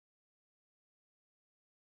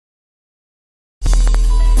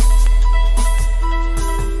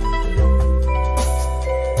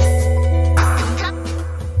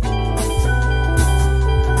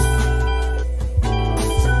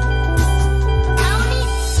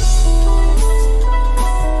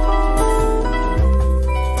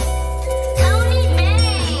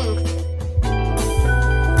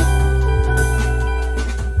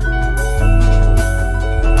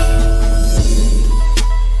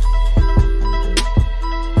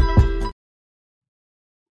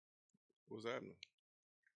happening?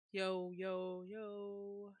 Yo, yo,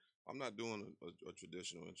 yo. I'm not doing a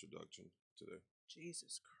traditional introduction today.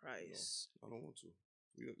 Jesus You know, Christ. I don't want to.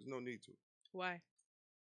 There's no need to. Why?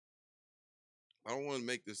 I don't want to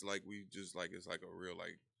make this like we just like it's like a real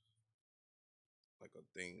like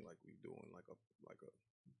a thing like we doing like a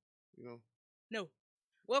you know. No.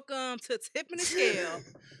 Welcome to Tipping the Scale.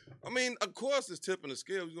 I mean, of course, it's tipping the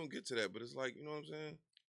scale. We're gonna get to that, but it's like you know what I'm saying.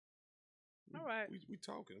 All right. We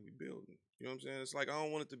talking, we building. You know what I'm saying? It's like I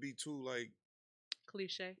don't want it to be too like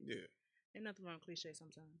Cliche. yeah. Ain't nothing wrong with cliche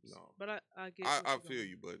sometimes. No, But I get I what I you're feel going.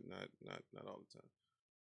 you, but not all the time.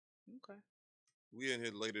 Okay. We in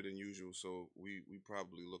here later than usual, so we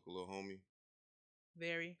probably look a little homey,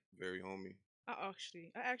 Very. very homey. I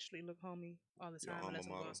actually look homey all the Your time alma unless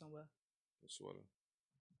I'm mater going somewhere. sweater.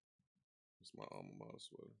 It's my alma mater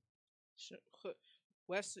sweater.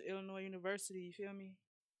 Western Illinois University, you feel me?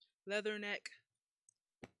 Leather neck.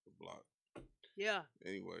 The block. Yeah.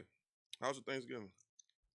 Anyway, how's your Thanksgiving?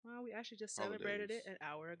 Well, we actually just celebrated it Holidays. an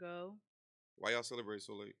hour ago. Why y'all celebrate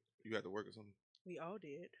so late? You had to work or something? We all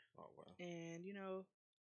did. Oh wow. And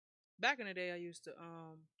back in the day I used to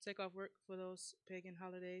take off work for those pagan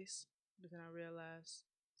holidays, but then I realized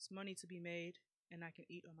it's money to be made and I can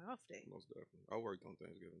eat on my off day. Most definitely. I worked on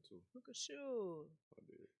Thanksgiving too. Look at you. I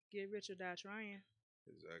did. Get rich or die trying.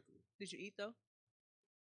 Exactly. Did you eat though?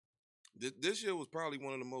 This year was probably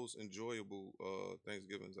one of the most enjoyable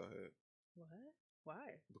Thanksgivings I had What?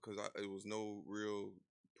 Why? because it was no real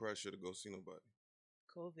pressure to go see nobody.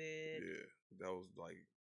 COVID. Yeah, that was like,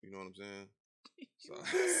 you know what I'm saying? So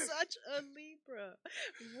You are such a Libra.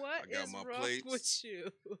 What I got is my wrong with plates.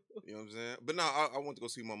 you? You know what I'm saying? But no, I went to go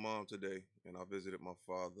see my mom today, and I visited my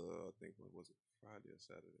father. I think what was it, Friday or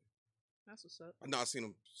Saturday? That's what's up. No, I seen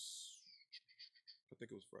him. I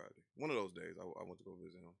think it was Friday. One of those days, I went to go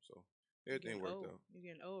visit him. So You're everything getting worked old. out. You're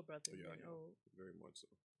getting old, brother. You're Yeah, I getting know. old. Very much so.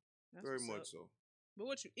 That's Very what's much up. so. But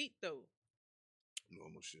what you eat though?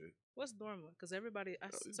 Normal shit. What's normal? Because everybody, Uh, I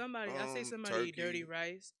see somebody eat dirty Turkey,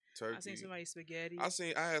 rice. I seen turkey. somebody eat spaghetti.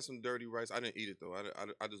 I had some dirty rice. I didn't eat it though.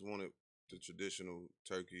 I just wanted the traditional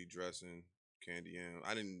turkey dressing, candy yam.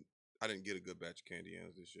 I didn't get a good batch of candy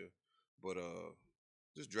yams this year, but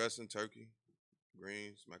just dressing, turkey,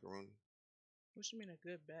 greens, macaroni, What you mean a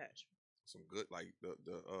good batch? some good like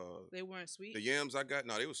They weren't sweet. the yams I got.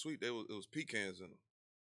 No, they were sweet. It was pecans in them.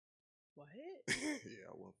 What? Yeah,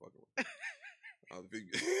 I wasn't fucking with.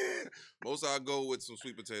 Most I go with some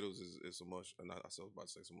sweet potatoes is some not I was about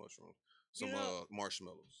to say some mushrooms, You some know,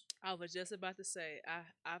 marshmallows. I was just about to say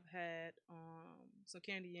I've had some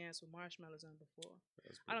candy yams with marshmallows on before.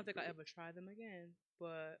 That's I pretty don't think I good. ever tried them again,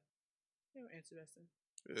 but they were interesting.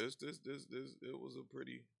 Yeah, this it was a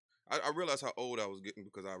pretty. I realized how old I was getting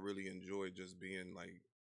because I really enjoyed just being like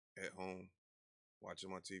at home, watching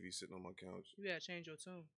my TV, sitting on my couch. You gotta change your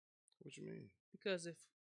tune What you mean? because if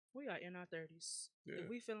we are in our 30s, Yeah. if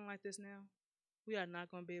we feeling like this now, we are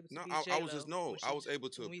not gonna be able to No, be I J was just Lo no. when I was able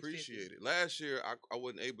to when we 50. appreciate it. Last year, I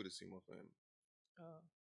wasn't able to see my family. Uh,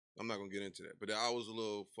 I'm not gonna get into that, but I was a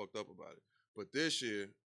little fucked up about it. But this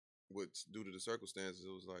year, with due to the circumstances,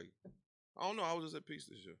 it was like I don't know. I was just at peace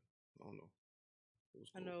this year. I don't know. It was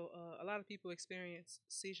I cool. know a lot of people experience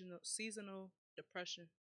seasonal depression.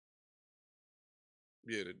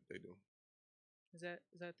 Yeah, they do. Is that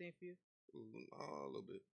a thing for you? A little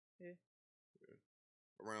bit. Yeah. Yeah.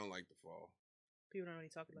 Around like the fall, People don't really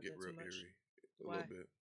talk about get that real too much. eerie a Why? little bit.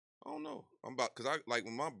 I don't know. I'm about because I like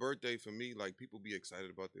when my birthday for me, like people be excited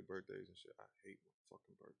about their birthdays and shit. I hate my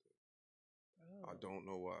fucking birthday. I Oh, don't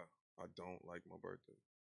know why. I don't like my birthday.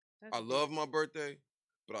 that's I deep. love my birthday,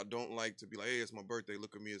 but I don't like to be like, hey, it's my birthday.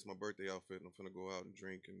 Look at me, it's my birthday outfit, and I'm finna go out and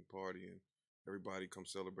drink and party and everybody come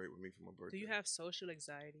celebrate with me for my Do birthday. you have social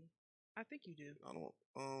anxiety? I think you do. I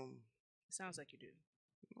don't. It sounds like you do.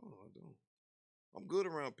 No, I don't. I'm good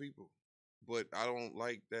around people, but I don't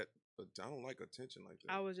like that. I don't like attention like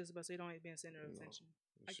I that. was just about to say, you don't like being center of You know, attention.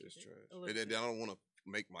 I this get shit's it trash. a little And bit. then I don't want to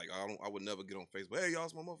make like I don't. I would never get on Facebook. Hey, y'all,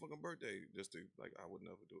 it's my motherfucking birthday. Just to like, I would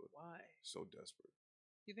never do it. Why? So desperate.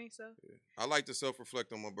 You think so? Yeah. I like to self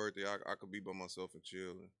reflect on my birthday. I could be by myself and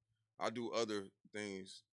chill. And I do other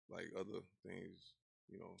things like other things,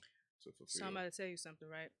 you know, to So I'm fulfill. about to tell you something,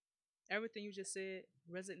 right? Everything you just said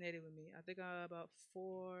resonated with me. I think about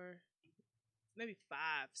 4, maybe 5,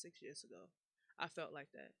 6 years ago, I felt like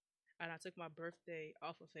that. And I took my birthday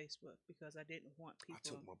off of Facebook because I didn't want I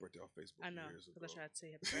took people. my birthday off Facebook I know, years because ago. I tried to say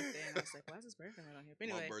happy birthday, and I was like, why is this birthday not on here? But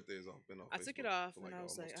My anyway, birthday is off been off I took it Facebook off, for and like I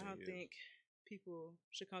was like, almost I 10 don't years. think people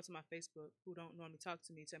should come to my Facebook who don't normally talk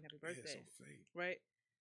to me, tell me happy Yeah, birthday, so fake. right?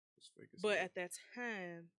 It's fake as But hell. at that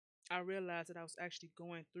time, I realized that I was actually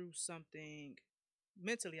going through something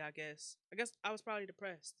mentally. I guess I was probably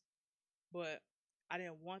depressed, but I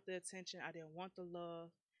didn't want the attention. I didn't want the love,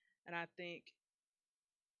 and I think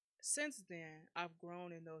since then I've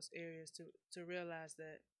grown in those areas to realize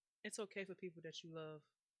that it's okay for people that you love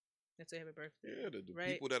and say happy birthday, Yeah, the right?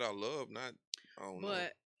 people that I love, not I don't know.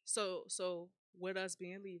 But so with us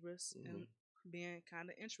being Libras Hmm. and being kind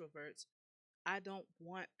of introverts, I don't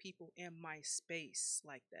want people in my space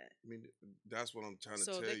like that. I mean, that's what I'm trying to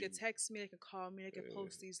So tell they you. could text me, they could call me, they could Yeah,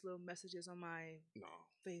 post these little messages on my no, I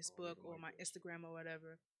don't Facebook even or like my that shit. Instagram or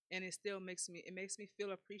whatever, and it makes me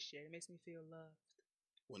feel appreciated. It makes me feel loved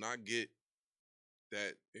When I get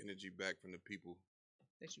that energy back from the people,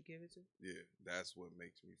 that you give it to. yeah, that's what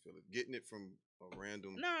makes me feel it. Getting it from a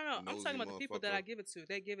random No, no, no. I'm talking nosy about the people that motherfucker. I give it to.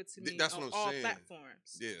 They give it to me That's on what I'm all saying.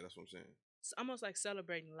 platforms. Yeah, that's what I'm saying. It's almost like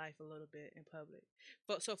celebrating life a little bit in public.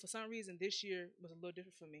 But so for some reason this year was a little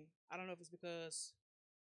different for me. I don't know if it's because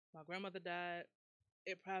my grandmother died.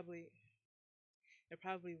 It probably it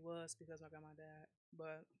probably was because my grandma died.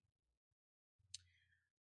 But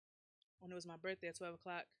when it was my birthday at 12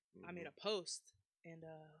 o'clock, I made Hmm. a post and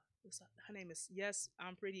her name is Yes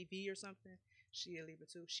I'm Pretty V or something. She a Libra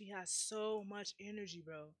too. She has so much energy,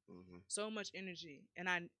 bro. Hmm. So much energy,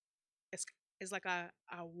 and it's it's like I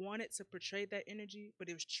wanted to portray that energy, but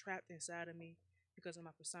it was trapped inside of me because of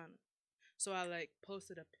my persona. So I like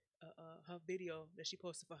posted her video that she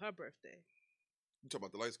posted for her birthday. You talk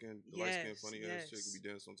about the light skin Yes, funny ass chick who be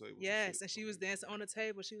yes, dancing on tables and shit. yes. And she was dancing on the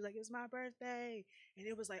table. She was like, "It's my birthday," and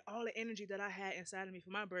it was like all the energy that I had inside of me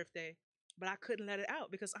for my birthday, but I couldn't let it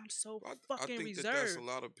out because I'm so I fucking think that that's a reserved.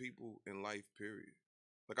 lot of people in life. Period.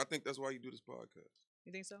 Like I think that's why you do this podcast.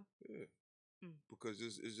 You think so? Yeah, Mm. because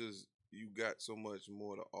it's just you got so much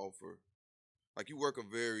more to offer. Like you work a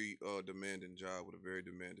very demanding job with a very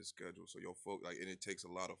demanding schedule, so your and it takes a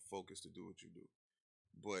lot of focus to do what you do.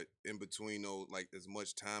 But in between those, like as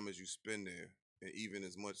much time as you spend there, and even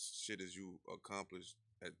as much shit as you accomplish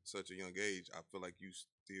at such a young age, I feel like you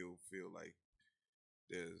still feel like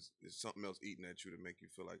there's something else eating at you to make you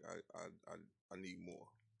feel like I need more.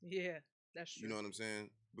 Yeah, that's You true. know what I'm saying?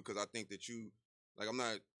 Because I think that you like I'm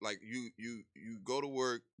not like you go to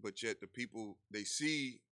work, but yet the people they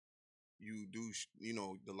see you do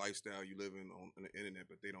the lifestyle you live in on the internet,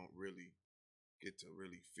 but they don't really get to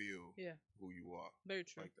really feel Yeah, who you are very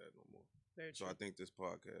true. like that no more. Very So I true. think this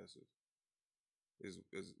podcast is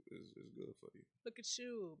good for you. Look at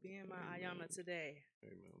you being my Hey Ayana man, today.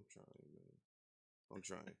 hey man, I'm trying, man. I'm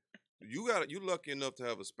trying. You lucky enough to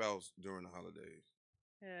have a spouse during the holidays.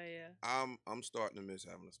 Hell yeah. I'm starting to miss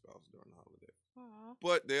having a spouse during the holidays. Aw.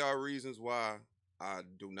 But there are reasons why I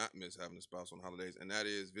do not miss having a spouse on holidays, and that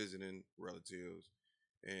is visiting relatives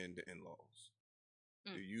and the in-laws.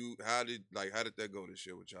 Mm. How did that go this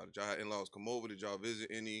year with y'all? Did y'all have in-laws come over? Did y'all visit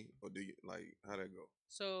any, or do you like how that go?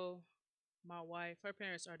 So my wife, her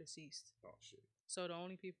parents are deceased. Oh shit. So the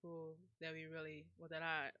only people that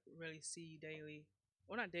I really see daily,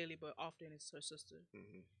 well not daily, but often is her sister,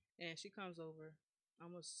 Hmm. and she comes over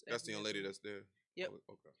almost That's the every young other lady week. that's there. Yep.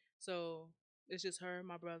 Oh, okay. So it's just her,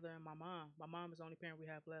 my brother, and my mom. My mom is the only parent we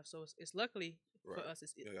have left. So it's luckily for Right. us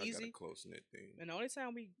it's Yeah, I got a easy. close knit thing. And the only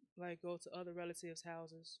time we like go to other relatives'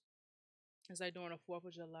 houses is like during the 4th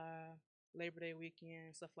of July, Labor Day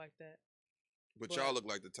weekend, stuff like that. But y'all But look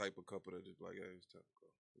like the type of couple that just like, hey, it's time to go.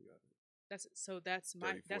 We got it. that's 30, that's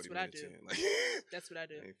 40 what I minutes do. in. Like, That's what I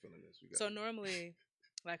do. I ain't feeling this. We got So it. normally,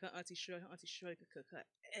 like her auntie Shirley could cook her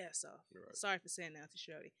ass off. You're right. Sorry for saying that, Auntie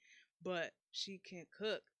Shirley, but she can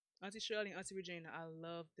cook. Auntie Shirley and Auntie Regina, I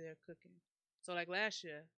love their cooking. So like last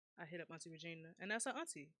year, I hit up Auntie Regina, and that's her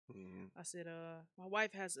auntie. Mm-hmm. I said, my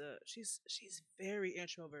wife has she's very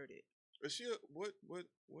introverted. Is she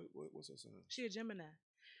what's her son? She a Gemini.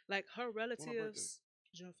 Like her When her birthday? relatives,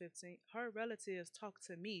 June 15th. Her relatives talk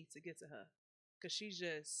to me to get to her, cause she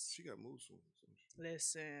just She got mood swings.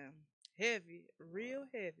 listen heavy, real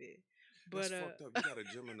heavy. That's But fucked up. You got a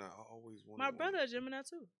Gemini. I always wanted my one. brother a Gemini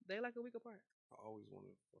too. They like a week apart. I always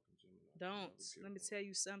wanted a fucking Gemini. Don't Never get let me one. tell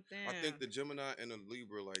you something. I think the Gemini and the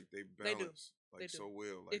Libra, like they They do. balance They like do. so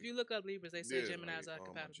well. Like If you look up Libras, they say yeah, Geminis like, are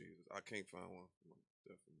oh my compatible. Jesus, I can't find one.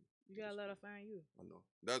 Definitely. You gotta let her find you. I know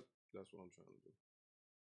that's what I'm trying to do.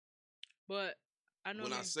 But I know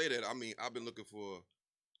When I say that, I mean I've been looking for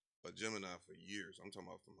a Gemini for years. I'm talking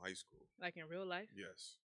about from high school. like in real life.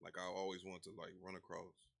 Yes, like I always want to like run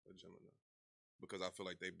across a Gemini because I feel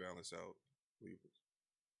like they balance out Libras.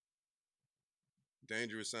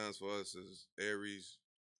 Dangerous signs for us is Aries,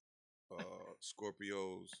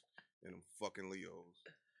 Scorpios, and them fucking Leos.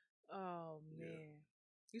 Oh Yeah. man,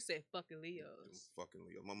 you say fucking Them Leos. fucking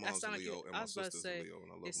Leo. My That mom's a sound like Leo and I my was about to sister's a say. Leo,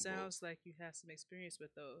 and I love It them both. sounds like you have some experience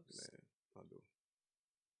with those. Man, I do.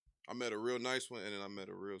 I met a real nice one, and then I met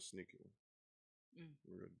a real sneaky one. Mm.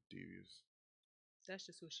 Real devious. That's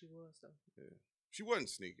just who she was, though. Yeah. She wasn't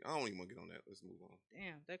sneaky. I don't even want to get on that. Let's move on.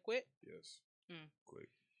 Damn, that quick? Yes. Mm. Quick.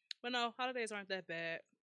 But no, holidays aren't that bad.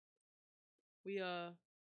 We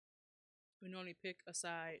normally pick a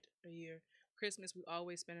side a year. Christmas we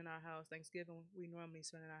always spend in our house. Thanksgiving we normally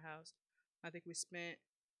spend in our house. I think we spent,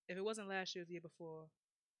 if it wasn't last year, the year before,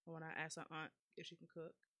 when I asked our aunt if she can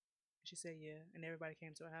cook, she said yeah, and everybody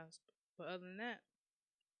came to our house. But other than that,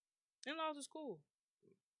 in-laws was cool.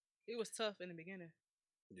 It was tough in the beginning.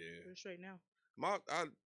 Yeah. We're straight now. My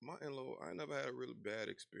in-law, I never had a really bad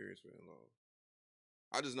experience with in-laws.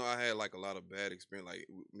 I just know I had like a lot of bad experience. Like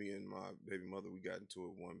me and my baby mother, we got into a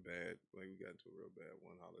real bad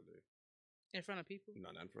one holiday. In front of people?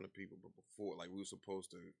 No, not in front of people, but before, like we were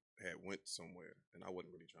supposed to have went somewhere, and I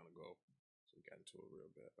wasn't really trying to go, so we got into a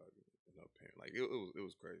real bad argument. And her parent, like it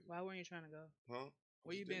was crazy. Why weren't you trying to go? Huh?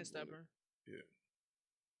 Were you being stubborn? Yeah.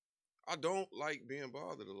 I don't like being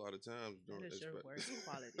bothered a lot of times. That is your worst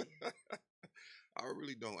quality. I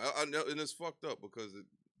really don't. I know, and it's fucked up because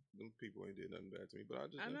them people ain't did nothing bad to me. But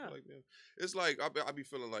I just don't feel like them. It's like I be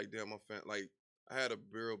feeling like damn, like I had a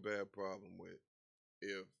real bad problem with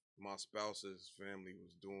if my spouse's family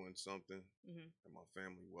was doing something and my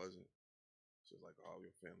family wasn't. So it's like, oh,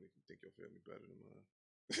 your family think your family better than mine.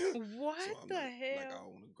 What so the hell? hell? Like I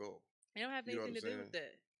don't want to go. It don't have anything to do with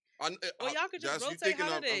that. Well, y'all could just rotate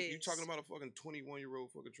holidays. You talking about a fucking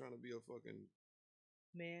 21-year-old fucking trying to be a fucking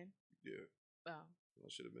man? Yeah. Wow. I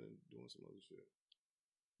should have been doing some other shit.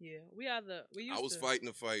 Yeah, I was fighting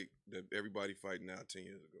a fight that everybody fighting now 10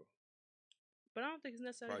 years ago. But I don't think it's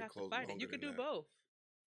necessarily have to fight it. You could do both.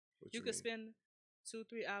 You could spend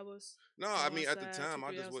 2-3 hours. No, I mean at the time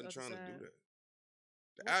I just wasn't trying to do that.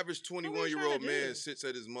 The average 21-year-old man sits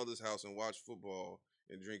at his mother's house and watch football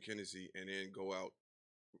and drink Hennessy and then go out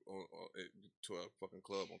to a fucking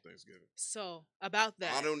club on Thanksgiving. So about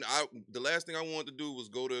that, the last thing I wanted to do was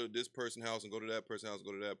go to this person's house and go to that person's house, and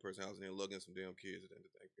go to that person's house, and then lug in some damn kids at the end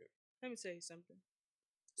of Thanksgiving. Let me tell you something.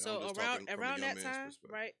 So around that time,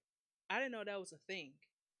 right? I didn't know that was a thing.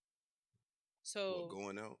 So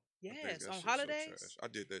going out. Yes, on holidays. So I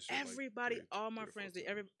did that shit. Everybody, all my friends did.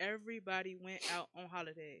 Everybody went out on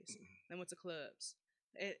holidays. They went to clubs.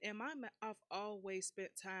 I've always spent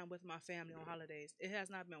time with my family on holidays. It has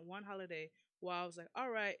not been one holiday where I was like,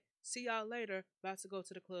 all right, see y'all later, about to go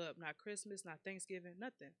to the club. Not Christmas, not Thanksgiving,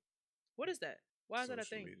 nothing. What is that? Why is that a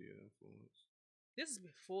thing? Social media influence. This is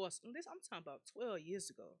before this. I'm talking about 12 years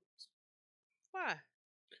ago. Why?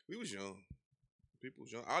 We was young. People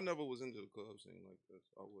was young. I never was into the club scene like this.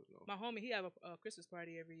 I wouldn't know. My homie, he have a Christmas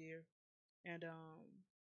party every year, and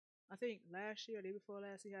I think last year, day before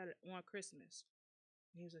last, he had it on Christmas.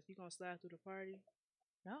 He was like, "You gonna slide through the party?"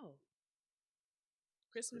 No.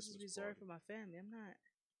 Christmas is reserved for my family. I'm not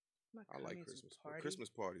I like Christmas.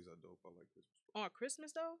 Christmas parties are dope. I like Christmas parties. On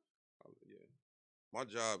Christmas though? Yeah. My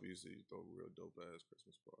job used to throw real dope ass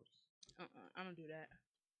Christmas parties. I don't do that.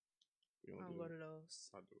 You don't go to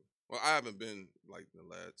those. I do. Well, I haven't been like the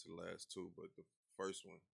last two, but the first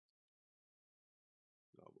one,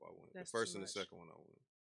 no, I went. The first and the second one, I went.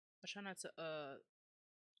 I try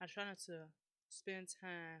not to spend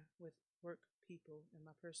time with work people in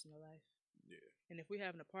my personal life. Yeah. And if we're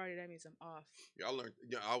having a party, that means I'm off. Yeah, I learned.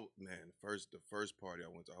 Yeah, the first party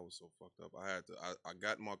I went to, I was so fucked up. I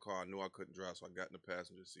got in my car. I knew I couldn't drive, so I got in the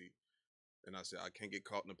passenger seat. And I said, I can't get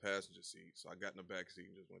caught in the passenger seat. So I got in the back seat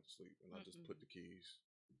and just went to sleep. And I just put the keys.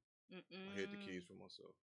 I hid the keys for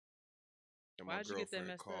myself. And my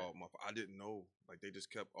girlfriend called. I didn't know. Like, they just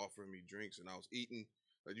kept offering me drinks. And I was eating.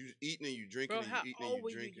 Like, you just eating and you drinking. Bro, and you eating and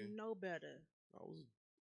you drinking. You know better. I was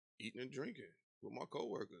eating and drinking with my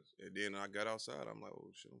coworkers. And then I got outside. I'm like, oh,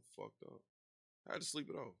 shit, I'm fucked up. I had to sleep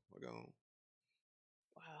it off. I got home.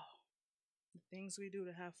 Wow. The things we do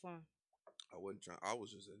to have fun. I wasn't trying. I was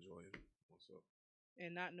just enjoying myself.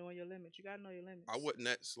 And not knowing your limits. You gotta know your limits. I wasn't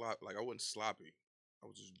that sloppy. Like, I wasn't sloppy. I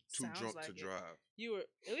was just too drunk to drive.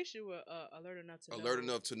 At least you were alert enough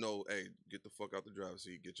to know. Hey, get the fuck out the driver's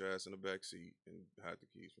seat. Get your ass in the back seat and hide the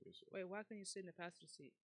keys from yourself. Wait, why couldn't you sit in the passenger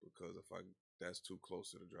seat? Because that's too close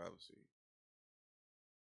to the driver's seat.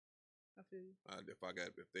 I feel you.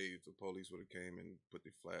 If the police would have came and put the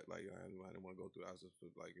flat, like I didn't want to go through. I was just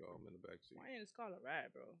like, yo, I'm in the back seat. Why didn't you just call a ride,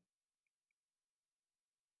 bro?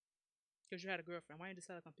 Because you had a girlfriend. Why didn't you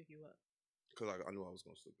decide to come pick you up? Because I knew I was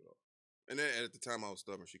gonna sleep it off. And then at the time I was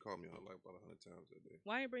stubborn. She called me out like about 100 times that day.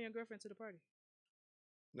 Why didn't you bring your girlfriend to the party?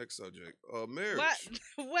 Next subject. Marriage.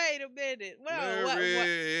 What? Wait a minute.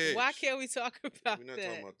 Well, why can't we talk about that? We're not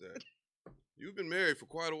talking about that. You've been married for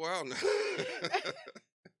quite a while now.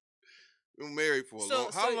 Been married for a So,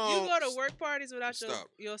 long. so How long? you go to work parties without Stop.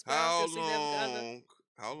 your spouse, How your significant other? long?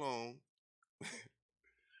 How long?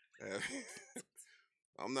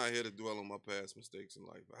 I'm not here to dwell on my past mistakes in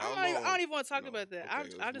life. How long? I don't even want to talk No. about that.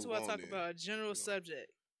 Okay, I let's just move want to on talk then. about a general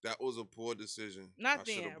subject. That was a poor decision. Not I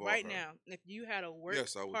should then, have bought right her. now. If you had a work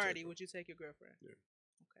Yes, I would party, take her. would you take your girlfriend? Yeah.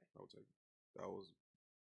 Okay. I would take it. That was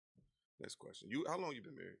next question. You how long you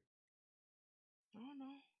been married? I don't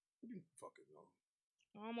know. You fucking know.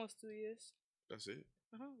 Almost 2 years. That's it.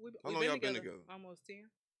 Uh-huh. How long y'all been together? Almost 10.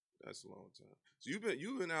 That's a long time. So you've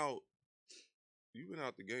been out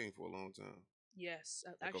the game for a long time. Yes,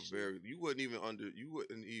 Like actually. you wouldn't even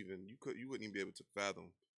be able to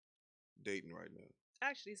fathom dating right now.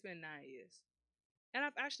 Actually, it's been 9 years, and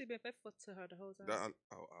I've actually been faithful to her the whole time.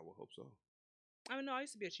 I would hope so. I mean, no, I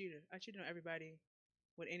used to be a cheater. I cheated on everybody,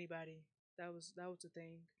 with anybody. That was the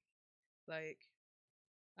thing. Like,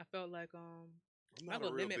 I felt like I'm not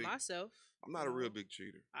gonna limit myself. I'm not a real big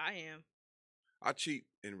cheater. I am. I cheat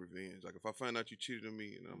in revenge. Like if I find out you cheated on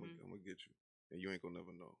me, and I'm Mm-hmm. gonna get you, and you ain't gonna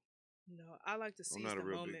never know. No, I like to seize I'm not the a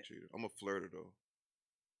real moment. big cheater. I'm a flirter though.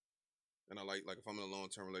 And I like if I'm in a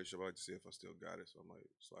long-term relationship, I like to see if I still got it. So I might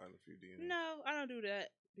slide in a few DMs. No, I don't do that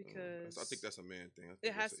because I think that's a man thing. I think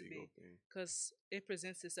it has that's to an ego be thing. because it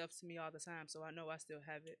presents itself to me all the time, so I know I still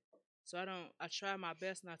have it. So I don't. I try my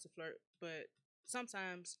best not to flirt, but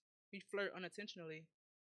sometimes we flirt unintentionally,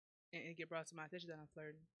 and it get brought to my attention that I'm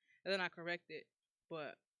flirting, and then I correct it.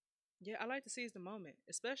 But yeah, I like to seize the moment,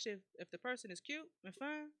 especially if the person is cute and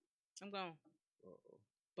fun. I'm gone. Uh-oh.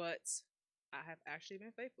 But I have actually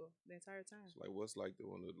been faithful the entire time. So what's one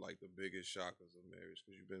of the biggest shockers of marriage?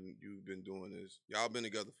 Because you've been doing this. Y'all been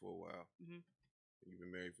together for a while. Mm-hmm. You've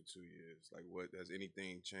been married for 2 years. Like, what has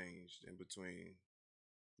anything changed in between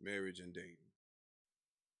marriage and dating?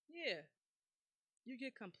 Yeah, you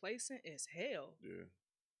get complacent as hell. Yeah.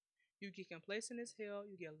 You get complacent as hell.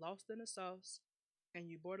 You get lost in the sauce, and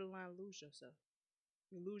you borderline lose yourself.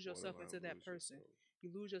 You lose yourself into that person. You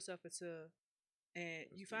lose yourself into, and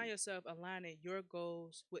you find yourself aligning your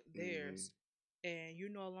goals with theirs, and you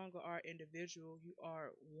no longer are individual. You are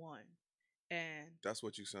one, and that's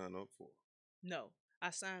what you signed up for. No, I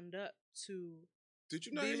signed up to. Did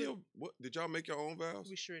you not? Did y'all make your own vows?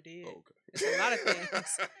 We sure did. Oh, okay. It's a lot of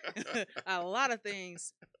things. A lot of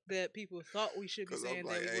things that people thought we should be saying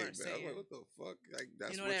that we weren't saying. I'm like, what the fuck? Like,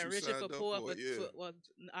 that's you know what that you Richard signed Kapoor up for. Yeah. Well,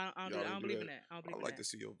 I don't believe in that. I don't believe in that. I like to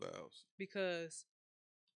see your vows. Because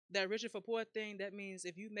that Richard Kapoor thing, that means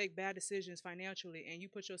if you make bad decisions financially and you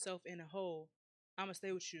put yourself in a hole, I'm gonna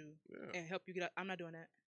stay with you and help you get out. I'm not doing that.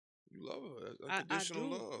 You love her. That's unconditional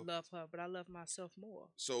love. I do love her, but I love myself more.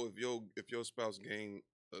 So if your spouse gained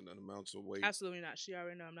an amount of weight, absolutely not. She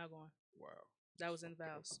already know I'm not going. Wow, that was in the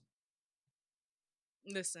vows.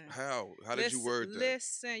 Listen. How did you word that?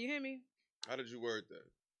 Listen, you hear me? How did you word that?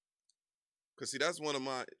 Cause see, that's one of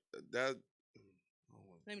my that.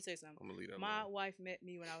 Let me tell you something. I'm gonna leave that My alone. wife met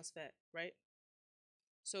me when I was fat, right?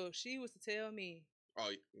 So if she was to tell me, oh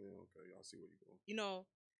yeah, okay, I see where you're going. You know,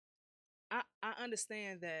 I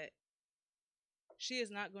understand that she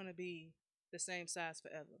is not going to be the same size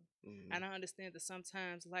forever. Mm-hmm. And I understand that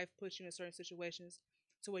sometimes life puts you in certain situations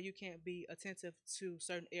to where you can't be attentive to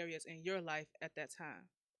certain areas in your life at that time.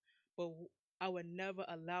 But I would never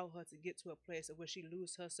allow her to get to a place where she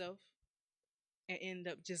lose herself and end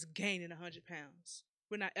up just gaining 100 pounds.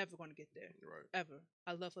 We're not ever going to get there. Right. Ever.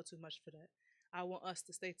 I love her too much for that. I want us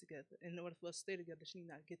to stay together. In order for us to stay together, she need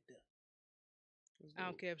not get there. I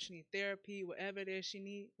don't care if she need therapy, whatever it is she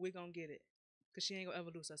need, we're going to get it. Because she ain't going to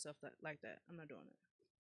ever lose herself like that. I'm not doing it.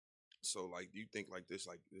 So, do you think this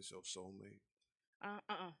your soulmate?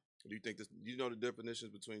 Do you think this? You know the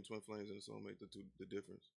definitions between twin flames and a soulmate, the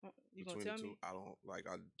difference. You gonna tell me? I don't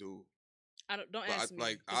I do. Don't ask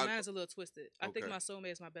me. Mine's a little twisted. I think my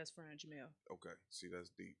soulmate is my best friend, Jamel. Okay, see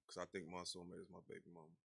that's deep because I think my soulmate is my baby mama.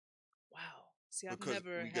 Wow. See, I've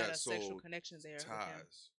never had a sexual connection there.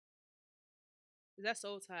 Ties. Is that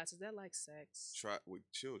soul ties? Is that like sex? Try with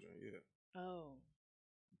children, yeah. Oh.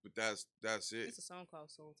 But that's it. It's a song called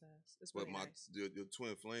Soul Ties. It's really nice. Your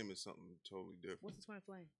twin flame is something totally different. What's the twin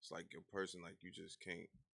flame? It's like a person you just can't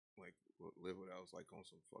live without. It's like on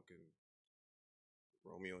some fucking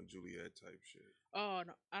Romeo and Juliet type shit. Oh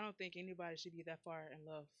no, I don't think anybody should be that far in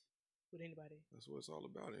love with anybody. That's what it's all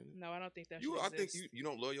about, isn't it? No, I don't think that. I think you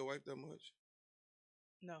don't love your wife that much.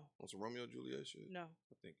 No. On some Romeo and Juliet shit? No.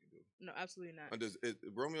 I think you do. No, absolutely not.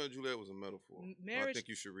 Romeo and Juliet was a metaphor. I think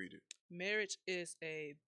you should read it. Marriage is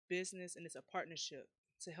a business and it's a partnership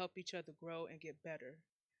to help each other grow and get better.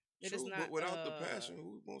 It is not, but without the passion,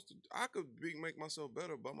 who wants to? I could make myself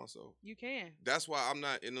better by myself. You can. That's why I'm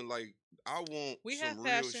not in I want We some have real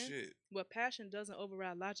passion, shit. but passion doesn't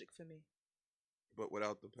override logic for me. But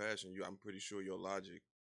without the passion, I'm pretty sure your logic,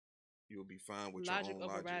 you'll be fine with your Logic own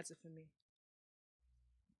logic. overrides it for me.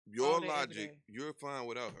 All Your day, every logic, day. you're fine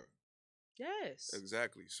without her. Yes.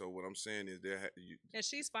 Exactly. So what I'm saying is And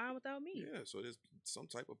she's fine without me. yeah. So there's some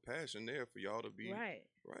type of passion there for y'all to be Right.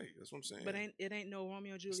 right. That's what I'm saying. But it ain't no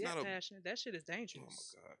Romeo and Juliet not a- passion. That shit is Oh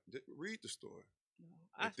dangerous. my God! Read the story.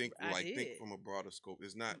 No, And think I did. think from a broader scope.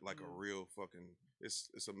 It's not like a Mm-mm. real fucking. It's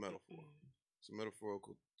a metaphor. Mm-mm. It's a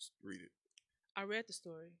metaphorical. Read it. I read the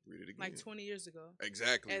story Read it again. like 20 years ago.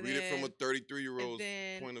 Exactly. And Read it from a then- 33-year-old's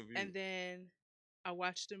point of view. And then I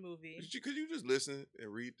watched the movie. Could you just listen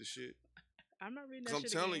and read the shit? I'm not reading that Because I'm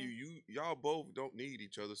shit telling again. y'all both don't need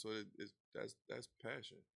each other. So that's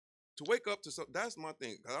passion. To wake up to something. That's my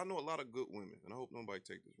thing. Because I know a lot of good women, and I hope nobody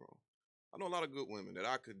take this wrong. I know a lot of good women that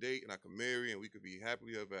I could date and I could marry and we could be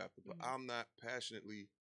happily ever after. But Mhm. I'm not passionately.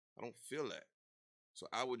 I don't feel that. So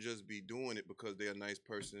I would just be doing it because they're a nice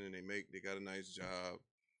person and they got a nice job.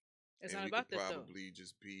 It's and not we about could that though. probably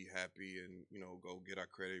just be happy and go get our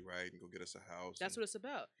credit right and go get us a house. That's and, what it's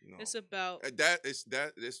about. you know. It's about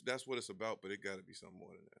That's what it's about. But it got to be something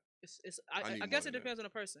more than that. I need guess more it than that. depends on the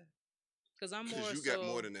person. Because I'm more Because you got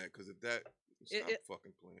more than that. Because if that, stop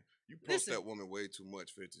fucking playing. You post Listen, that woman way too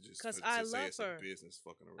much for it to just because to I say love it's her. a business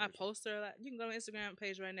fucking I arrangement. post her. Like, you can go on Instagram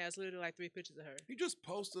page right now. It's literally like 3 pictures of her. You just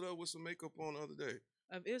posted her with some makeup on the other day.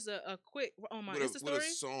 It's a quick on my with Insta story. With a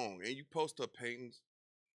song, and you post her paintings.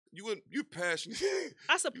 You're passionate.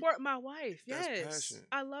 I support my wife. That's Yes, passion.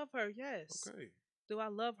 I love her. Yes. Okay. Do I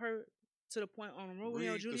love her to the point on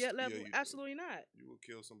Romeo and Juliet level? Yeah, Absolutely not. You will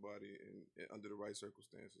kill somebody under the right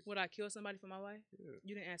circumstances. Would I kill somebody for my wife? Yeah.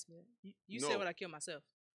 You didn't ask me that. You said would I kill myself?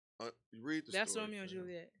 You read the That's story. Romeo and fam.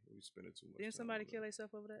 Juliet. We spending too much. Didn't time somebody on kill that.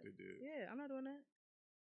 themselves over that? They did. Yeah, I'm not doing that.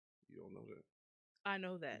 You don't know that. I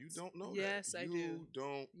know that. You don't know yes, that. I do. You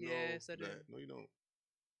don't yes, know I do. that. No, you don't.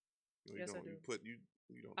 No, you yes, don't. I do.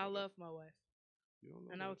 You don't. I know love that. my wife. You don't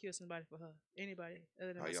know And that. I would kill somebody for her. Anybody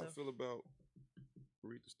other than How myself. y'all feel about?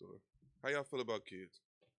 Read the story. How y'all feel about kids?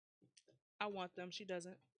 I want them. She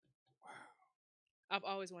doesn't. Wow. I've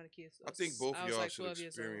always wanted kids. I think both of was y'all like should 12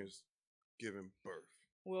 years old. experience giving birth.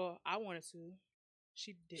 Well, I wanted to.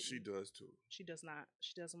 She didn't. She does too. She does not.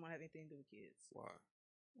 She doesn't want to have anything to do with kids. Why?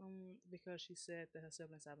 Because she said that her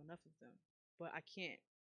siblings have enough of them, but I can't.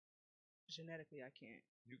 Genetically, I can't.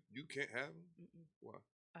 You can't have them. Mm-mm. Why?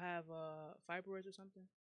 I have fibroids or something,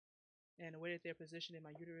 and the way that they're positioned in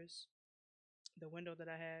my uterus, the window that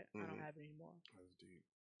I had, I don't have it anymore. That's deep.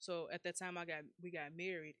 So at that time we got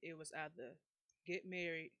married, it was either get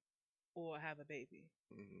married or have a baby.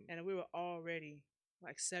 And we were already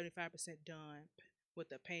like 75% done with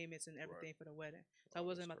the payments and everything for the wedding. So I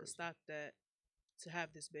wasn't about to stop that to have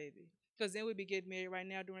this baby. Because then we'd be getting married right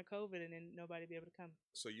now during COVID and then nobody be able to come.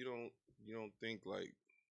 So you don't think like,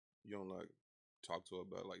 you don't like talk to her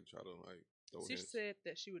about like try to like throw She hints, said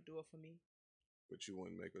that she would do it for me. but you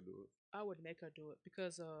wouldn't make her do it? I would make her do it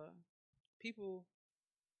because a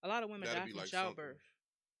lot of women That'd die be from like childbirth.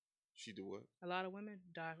 She do what? A lot of women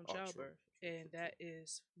die from childbirth. True, and that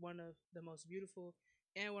is one of the most beautiful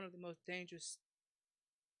and one of the most dangerous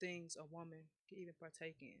things a woman can even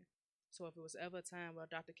partake in. So if it was ever a time where a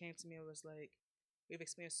doctor came to me and was like, we've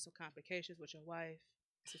experienced some complications with your wife,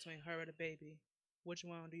 it's between her and the baby, which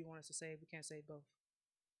one do you want us to save? We can't save both.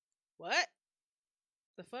 What?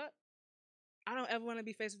 The fuck? I don't ever want to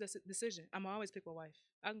be faced with this decision. I'm always pick my wife.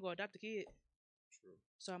 I can go adopt a kid. True.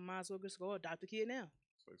 So I might as well just go adopt a kid now.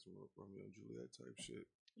 It's like some Romeo and Juliet type shit.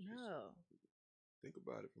 No. Think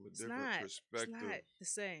about it from a It's different not. perspective. It's not the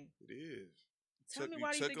same. It is. Tell me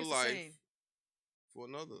why do you think it's the same? For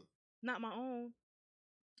another. Not my own.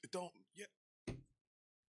 It don't. Yeah.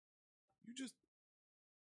 You just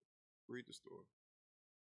read the story.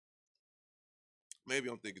 Maybe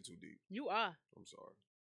I'm thinking too deep. You are. I'm sorry.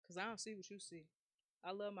 Because I don't see what you see.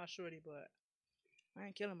 I love my shorty, but I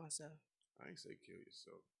ain't killing myself. I ain't say kill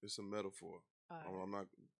yourself. It's a metaphor. Right. I'm not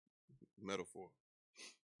metaphor.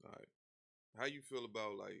 All right. How you feel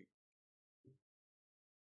about like?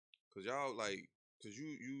 Cause y'all like, cause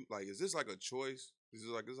you like, is this like a choice? Is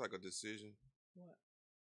this like a decision? What?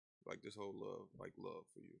 Like this whole love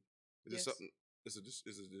for you. Is Yes. this something?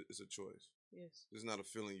 It's a choice. Yes. It's not a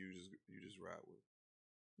feeling you just ride with.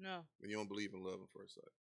 No. And you don't believe in love at first sight.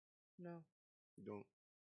 No. You don't.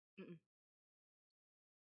 Mm-mm.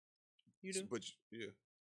 You do? But yeah,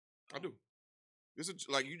 I do. It's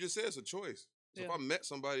like you just said, it's a choice. So if I met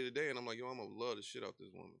somebody today and I'm like, yo, I'm gonna love the shit out this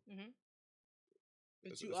woman. Mm-hmm. But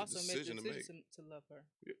That's you a also made the decision to decision to love her.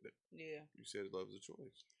 Yeah. You said love is a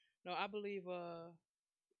choice. No, I believe.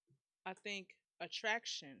 I think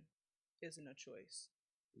attraction isn't a choice.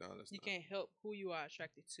 No, that's You not. can't help who you are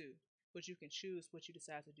attracted to, but you can choose what you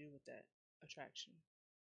decide to do with that attraction.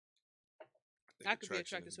 I think I could be attraction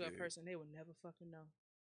attracted is to a big. person they will never fucking know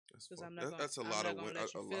That's because fuck. That's a I'm lot not of gonna women.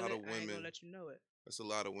 let you A feel lot it. of I ain't gonna women. let you know it. That's a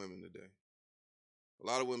lot of women today. A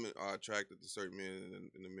lot of women are attracted to certain men,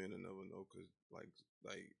 and the men will never know because like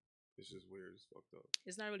it's just weird. It's fucked up.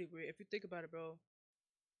 It's not really weird if you think about it, bro.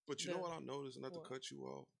 But you know The what I noticed? Not to what? cut you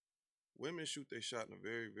off. Women shoot their shot in a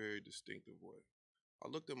very, very distinctive way. I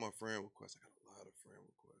looked at my friend requests. I got a lot of friend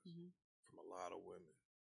requests Hmm. from a lot of women.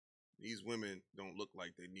 These women don't look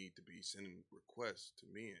like they need to be sending requests to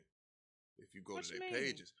men. If you go What to you their mean?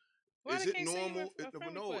 pages, Why is they it can't send you normal? a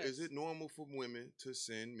friend No, is request? it normal for women to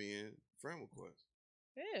send men friend requests?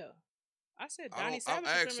 Yeah, I said I Donnie don't. I've Savage a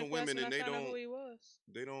asked friend some request women when I and found out who he was.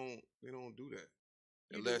 they don't do that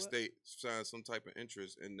You do unless what? they sign some type of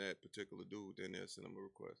interest in that particular dude. Then they'll send them a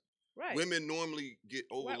request. Right. Women normally get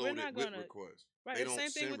Right. We're overloaded not with gonna. requests. Right. They It's the don't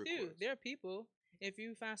same thing send with you. requests. There are people. If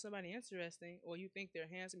you find somebody interesting or you think they're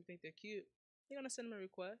handsome, you think they're cute, you're gonna send them a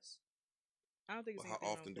request. I don't think But there's how anything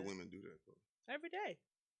wrong often with do that. women do that though? Every day.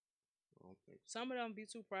 I don't think so. Some of them be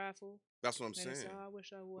too prideful That's what I'm and they say, saying. "Oh, I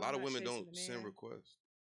wish I would. A I'm lot of not women chasing don't the send man," requests.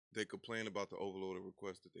 They complain about the overloaded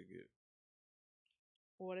requests that they get.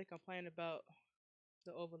 or they complain about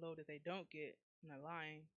the overload that they don't get and they're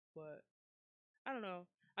lying. But I don't know.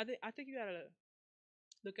 I think you gotta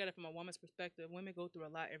look at it from a woman's perspective. Women go through a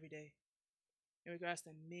lot every day in regards to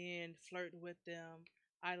men flirting with them,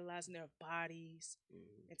 idolizing their bodies,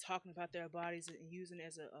 Mm-hmm. and talking about their bodies and using it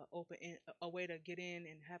as a way to get in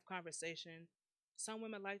and have conversation. Some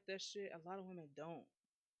women like that shit. A lot of women don't,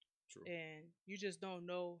 True. and you just don't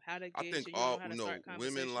know how to I gauge think it. You don't know all how to no start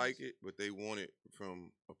women like conversations. it, but they want it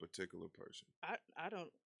from a particular person. I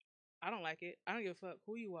don't like it. I don't give a fuck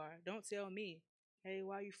who you are. Don't tell me, hey,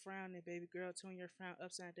 why you frowning, baby girl? Turn your frown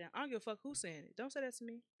upside down. I don't give a fuck who's saying it. Don't say that to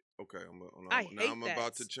me. Okay, I now hate I'm that.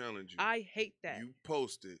 about to challenge you. I hate that. You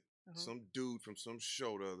posted Uh-huh. some dude from some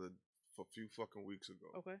show a few fucking weeks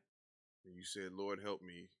ago. Okay. And you said, "Lord help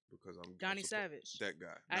me," because Donnie Savage. that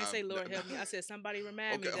guy. I didn't Now, say Lord help me. I said somebody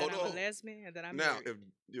remind me okay, that hold I'm a on. lesbian and that I'm Now, married. if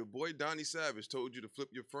your boy Donnie Savage told you to flip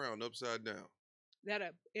your frown upside down,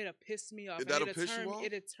 It'll piss me off. And that'll piss you off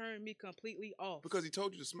it'll turn me completely off. because he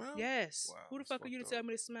told you to smile. Yes. Wow, Who the that's fuck are you to fucked tell up.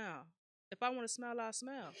 me to smile? If I want to smile, I'll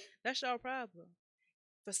smile. That's your problem.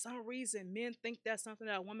 For some reason, men think that's something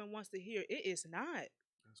that a woman wants to hear. It is not.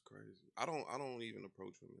 That's crazy. I don't even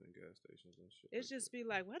approach women in gas stations and shit. It's Like just that. be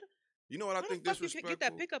like, You know what I where the think fuck you get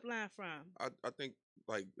that disrespectful? pickup line from? I think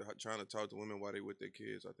like trying to talk to women while they with their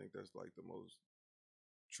kids. I think that's like the most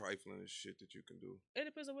trifling shit that you can do. It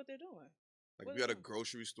depends on what they're doing. Like What if you is at a it?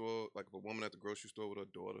 grocery store, like if a woman at the grocery store with her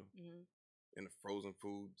daughter Mhm. in the frozen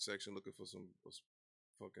food section looking for some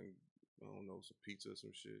fucking I don't know some pizza or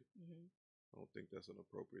some shit. Mhm. I don't think that's an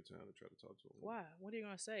appropriate time to try to talk to a woman. Why? What are you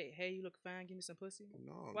gonna say? Hey, you look fine. Give me some pussy.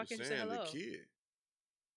 No, I'm Why just can't you say saying the hello? kid.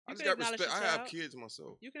 I You just can got acknowledge respect. the I have child. kids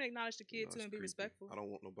myself. You can acknowledge the You kid know, too it's and be creepy. respectful. I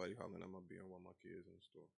don't want nobody hollering at my being while my kids in the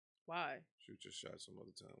store. Why? Shoot your shot some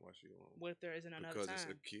other time while she alone. What if there isn't another Because it's a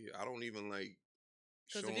time? kid. I don't even like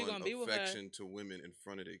Because if you're showing gonna be with her, affection to women in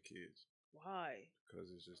front of their kids. why? Because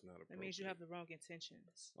it's just not That appropriate. means you have the wrong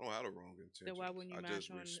intentions. I don't have the wrong intentions. Then why wouldn't you I mind just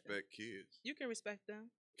showing? respect kids. You can respect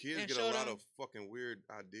them. Kids and get a show lot them- of fucking weird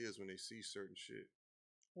ideas when they see certain shit.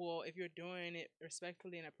 Well, if you're doing it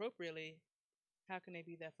respectfully and appropriately, how can they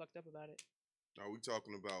be that fucked up about it? Are we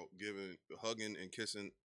talking about hugging and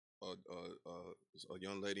kissing a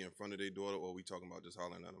young lady in front of their daughter, or are we talking about just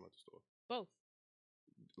hollering at them at the store? Both.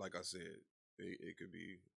 Like I said, it could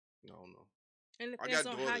be, I don't know. And it I depends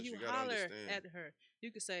got on how daughters, you you gotta holler understand. at her.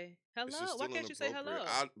 You could say It's hello. just Why still can't you say inappropriate.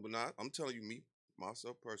 hello? I'm telling you,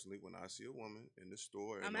 myself personally, when I see a woman in the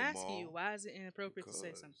store, in I'm the asking mall, you, why is it inappropriate to say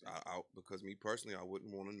because something? because me personally, I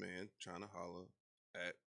wouldn't want a man trying to holler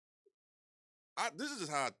at. This is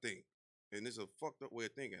just how I think, and this is a fucked up way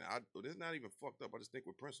of thinking. It's not even fucked up. I just think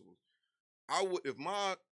with principles. I would if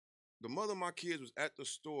the mother of my kids was at the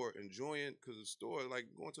store enjoying, because the store, like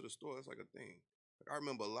going to the store, that's like a thing. Like I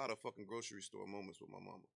remember a lot of fucking grocery store moments with my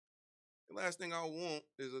mama. The last thing I want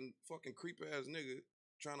is a fucking creep ass nigga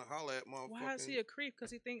trying to holler at my Why is he a creep?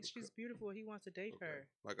 Because he thinks she's beautiful. He wants to date her.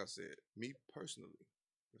 Like I said, me personally,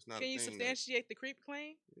 it's not. Can you substantiate the creep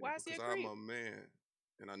claim? Why is he a creep? Because I'm a man,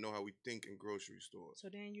 and I know how we think in grocery stores. So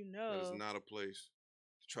then you know that is not a place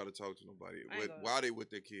to try to talk to nobody while they with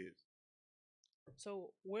their kids. So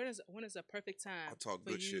when is a perfect time? I talk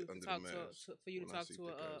good shit under the mask. For you to talk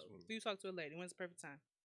to a lady. When's the perfect time?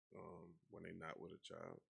 When they not with a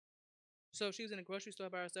child. So if she was in a grocery store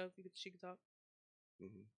by herself, she could talk.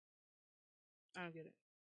 Mm-hmm. I don't get it,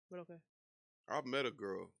 but okay. I met a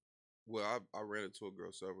girl Well, I ran into a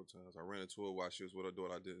girl several times. I ran into her while she was with her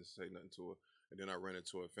daughter. I didn't say nothing to her, and then I ran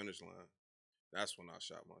into her at finish line. That's when I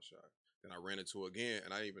shot my shot. Then I ran into her again,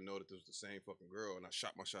 and I didn't even know that this was the same fucking girl, and I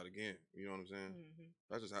shot my shot again. You know what I'm saying? Mm-hmm.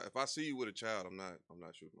 That's just how. If I see you with a child, I'm not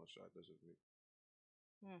shooting my shot. That's just me.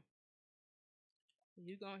 Mm.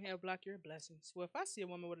 You gonna have block your blessings. Well, if I see a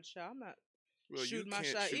woman with a child, I'm not Well, you shooting my can't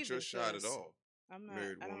shot shoot either. your shot at 'Cause all, I'm not.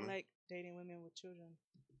 married I don't woman. like dating women with children.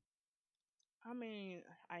 I mean,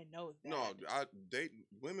 I know No, that. I date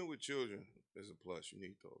women with children is a plus. You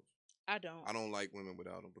need those. I don't. I don't like women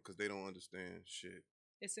without them because they don't understand shit.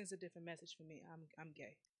 It sends a different message for me. I'm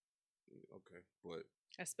gay, Okay, but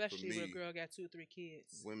for especially when a me, girl got 2 or 3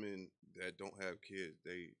 kids. women that don't have kids,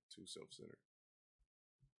 they too self-centered.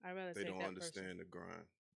 I'd rather They take don't that person. understand the grind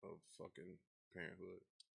of fucking parenthood.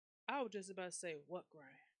 I was just about to say what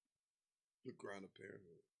grind. The grind of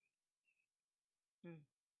parenthood.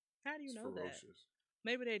 How do you It's know that? ferocious.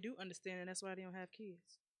 Maybe they do understand, and that's why they don't have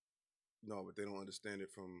kids. No, but they don't understand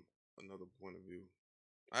it from another point of view.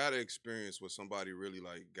 I had an experience where somebody really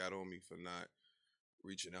like got on me for not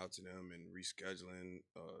reaching out to them and rescheduling,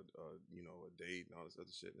 a date and all this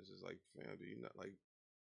other shit. And it's just like, fam, do you not like?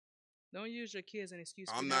 Don't use your kids as an excuse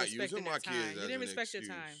for I'm not not using respecting my their kids time. You as didn't an respect excuse.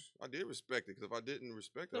 your time. I did respect it because if I didn't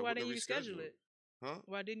respect it, So I why wouldn't didn't have you rescheduled reschedule it? Huh?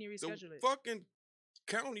 Why didn't you The reschedule it? fucking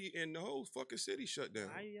county and the whole fucking city shut down.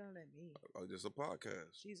 Why are you yelling at me? Just a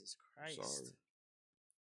podcast. Jesus Christ. Sorry.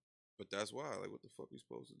 But that's why. Like, what the fuck we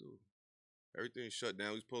supposed to do? Everything's shut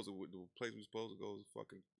down. The place we supposed to go is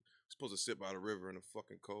fucking. We're supposed to sit by the river in the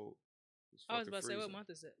fucking cold. It's I was fucking about to say, what freezing. month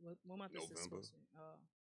is it? What month is this November. supposed to be?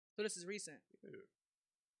 So this is recent. Yeah.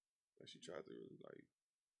 And she tried to really like.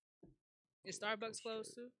 Is I'm like, I'm Starbucks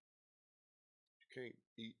closed straight. too? You can't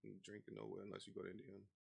eat and drink nowhere unless you go to Indiana.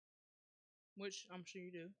 Which I'm sure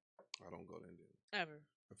you do. I don't go to Indiana. Ever.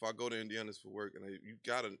 If I go to Indiana, it's for work, and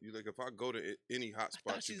if I go to any hot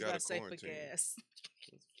I thought spot, she you was gotta about to say for quarantine. gas.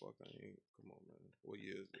 Fuck, I ain't. Come on, man. What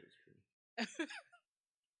year is this?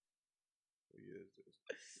 What year is this?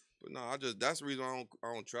 But no, that's the reason I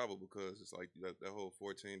don't travel because it's like that whole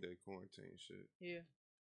 14-day quarantine shit. Yeah.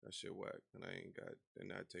 That shit whack, and they're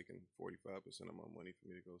not taking 45% of my money for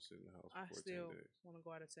me to go sit in the house for 14 I still days. want to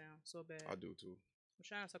go out of town so bad. I do too. I'm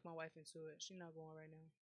trying to talk my wife into it. She's not going right now.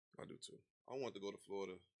 I do too. I want to go to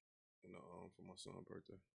Florida, for my son's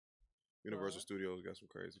birthday. Universal Studios got some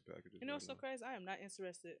crazy packages. You know what's so crazy? I am not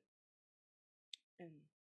interested in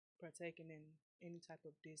partaking in any type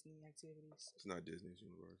of Disney activities. It's not Disney, it's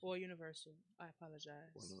Universal. Or Universal. I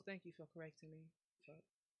apologize. Why not? Thank you for correcting me. But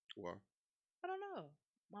Why? I don't know.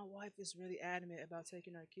 My wife is really adamant about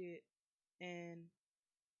taking our kid, and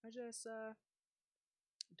I just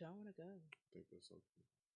don't want to go. I think that's something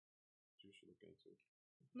you should look into.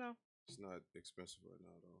 No. It's not expensive right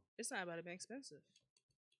now, though. It's not about it being expensive.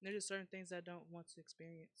 There's just certain things I don't want to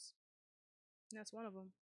experience. And that's one of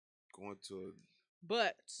them. Going to.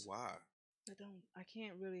 But. Why? I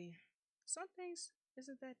can't really. Some things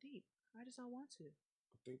isn't that deep. I just don't want to.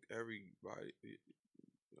 I think everybody.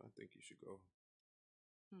 I think you should go.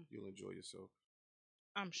 You'll enjoy yourself.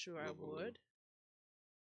 I'm sure I would.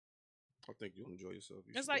 I think you'll enjoy yourself.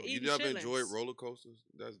 It's like eating You never chitlins. enjoyed roller coasters?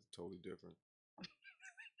 That's totally different.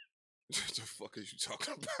 What the fuck is you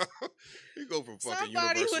talking about? You go from fucking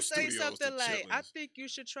Somebody Universal would say Studios something to like, chitlins. "I think you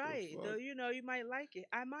should try it. Though, you might like it.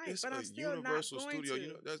 I might, It's but I'm still Universal not going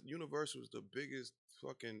Studio. to." That's Universal is the biggest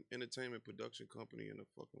fucking entertainment production company in the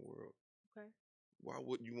fucking world. Okay. Why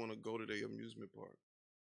wouldn't you want to go to their amusement park?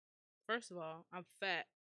 First of all, I'm fat,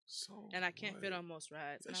 and I can't fit on most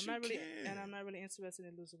rides, yes, and I'm not really interested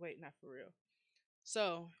in losing weight, not for real.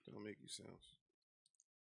 So that'll make you sound.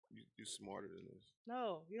 You smarter than this.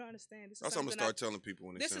 No, you don't understand. That's what I'm gonna start telling people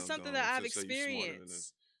when they this sound is something dumb. that I've Just say you smarter than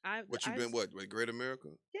experienced. this. What you been? What? Great America?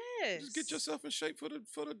 Yes. Just get yourself in shape for the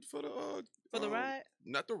ride.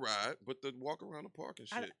 Not the ride, but the walk around the park and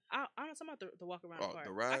shit. I'm not talking about the walk around the park.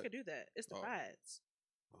 The ride. I could do that. It's the rides.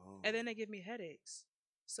 Oh. And then they give me headaches.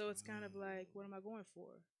 So it's kind of like, what am I going for?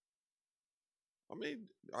 I mean,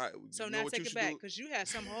 so now take it back because you had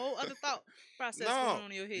some whole other thought process going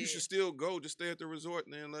on in your head. You should still go. Just stay at the resort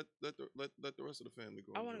and then let the rest of the family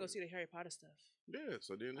go. I want to go see the Harry Potter stuff. Yeah,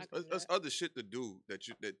 so then there's other shit to do that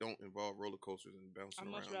don't involve roller coasters and bouncing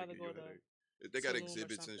around. I'd much rather go to. If they got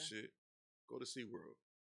exhibits and shit, go to SeaWorld.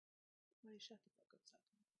 Wait, shut the fuck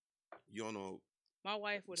up. You don't know. My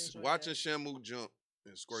wife would enjoy watching that. Shamu jump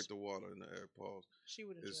and squirt the water in the air. Pause. She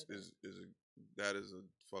would enjoy that is a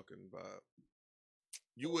fucking vibe.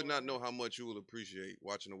 You would not know how much you will appreciate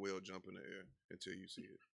watching a whale jump in the air until you see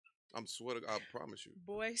it. I promise you.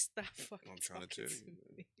 Boy, stop fucking. I'm trying to tell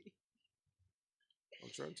you. I'm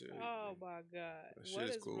I'm trying to tell you. Oh Man. my God. That shit What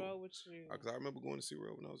is is cool. wrong with you? Cause I remember going to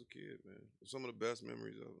SeaWorld when I was a kid, man. Some of the best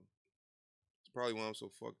memories of it. It's probably why I'm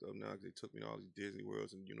so fucked up now. Cause they took me to all these Disney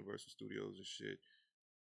Worlds and Universal Studios and shit.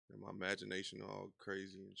 And my imagination all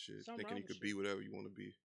crazy and shit. Something Thinking wrong you with could be whatever you want to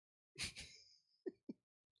be.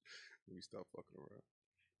 Let me stop fucking around.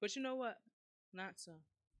 But you know what? Not to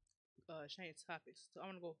change topics. So I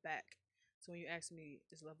want to go back to when you asked me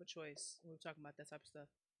is love a choice. We were talking about that type of stuff.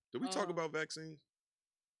 Did we talk about vaccines?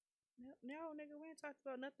 No, nigga, we ain't talked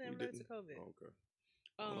about nothing We related didn't. to COVID. Oh, okay.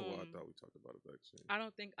 I don't know why I thought we talked about a vaccine. I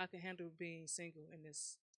don't think I can handle being single in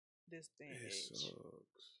this day and age.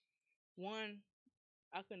 Sucks. One,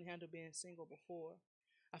 I couldn't handle being single before.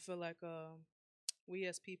 I feel like we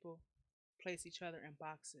as people place each other in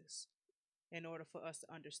boxes in order for us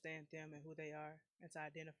to understand them and who they are and to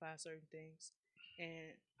identify certain things.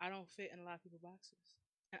 And I don't fit in a lot of people's boxes.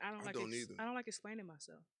 And I don't either. I don't like explaining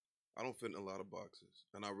myself. I don't fit in a lot of boxes.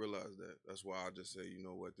 And I realize that. That's why I just say, you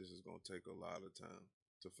know what, this is going to take a lot of time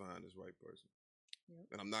to find this right person. Yep.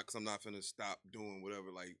 And I'm not finna stop doing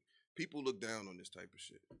whatever. Like, people look down on this type of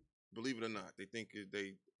shit. Believe it or not, they think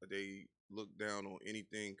they look down on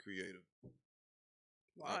anything creative.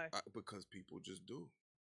 Why? Because people just do.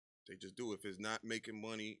 They just do. If it's not making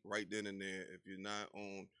money right then and there, if you're not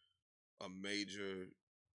on a major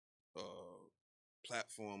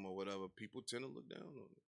platform or whatever, people tend to look down on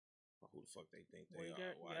it. Who the fuck they think they are?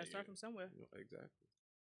 You gotta start from somewhere. You know, exactly.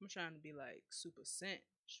 I'm trying to be like Super Scent,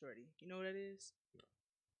 shorty. You know what that is? No.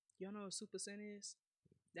 Y'all know what Super Scent is?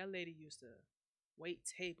 That lady used to wait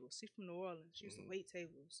tables. She's from New Orleans. She used to wait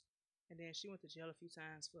tables. And then she went to jail a few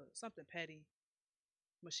times for something petty.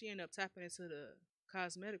 But she ended up tapping into the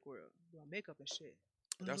cosmetic world, doing makeup and shit.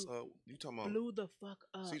 That's you talking about blew the fuck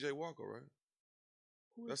up. CJ Walker, right?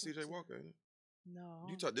 Who That's CJ Walker, ain't it? No.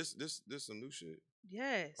 You talk this some new shit?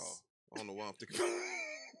 Yes. Oh, I don't know why I'm thinking.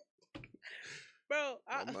 Bro,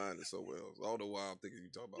 my mind is so well. I don't know why I'm thinking you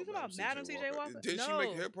talking about. You talking about Madam CJ Walker? Didn't she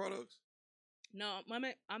make hair products? No,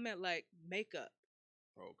 I meant like makeup.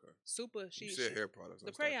 Oh, okay. Super. You said hair products.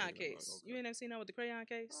 The crayon case. Okay. You ain't never seen that with the crayon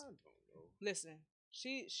case? I don't know. Listen,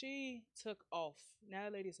 she took off. Now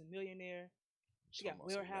that lady's a millionaire. She got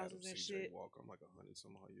warehouses and shit. Walker. I'm like 100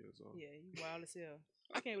 some odd years old. Yeah, you wild as hell.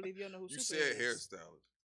 I can't believe you don't know who you Super said is.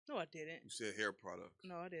 hairstylist. No, I didn't. You said hair products.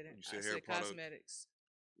 No, I didn't. You said I hair said products. cosmetics.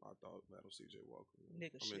 I thought Madam CJ Walker. Man.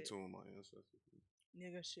 Nigga I'm shit. in tune with my ancestors.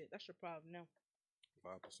 Nigga shit. That's your problem now.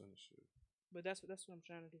 5% of shit. But that's what I'm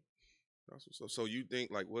trying to do. That's what's so you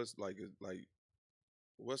think like what's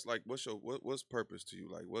purpose to you?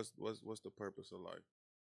 Like what's the purpose of life?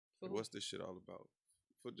 Like, what's this shit all about?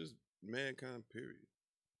 For just mankind, period.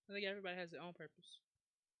 I think everybody has their own purpose.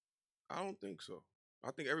 I don't think so. I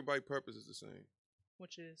think everybody's purpose is the same.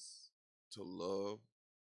 Which is to love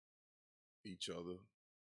each other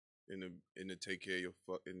and to take care of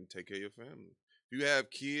your family. If you have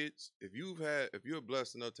kids, if you're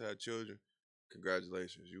blessed enough to have children,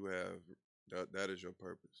 congratulations. You have that is your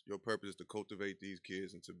purpose. Your purpose is to cultivate these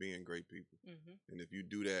kids into being great people. Mm-hmm. And if you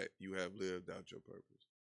do that, you have lived out your purpose.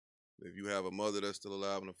 If you have a mother that's still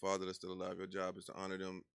alive and a father that's still alive, your job is to honor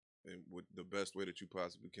them in with the best way that you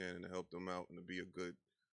possibly can and to help them out and to be a good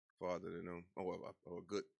father to them, or a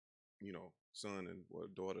good, son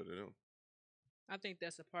and daughter to them. I think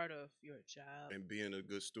that's a part of your job. And being a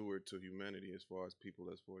good steward to humanity as far as people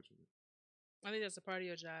less fortunate. I think that's a part of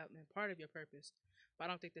your job and part of your purpose. But I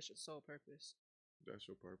don't think that's your sole purpose. That's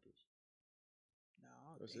your purpose. No, I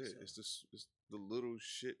don't that's think it. So. It's the little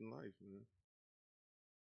shit in life, man.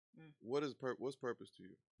 Mm. What's purpose to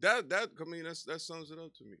you? That sums it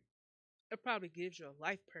up to me. It probably gives you a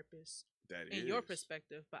life purpose. In your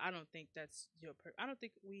perspective, but I don't think that's your I don't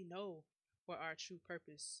think we know what our true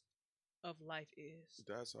purpose of life is.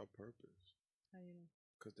 That's our purpose. How you know?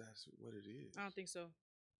 Because that's what it is. I don't think so.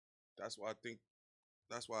 That's why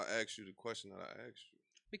I asked you the question that I asked you.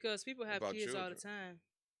 Because people have kids children all the time.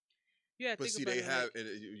 You have to think about it.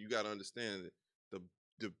 And you got to understand that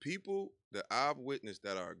the people that I've witnessed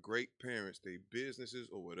that are great parents, they businesses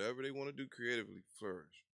or whatever they want to do creatively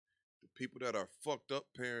flourish. The people that are fucked up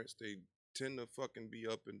parents, they tend to fucking be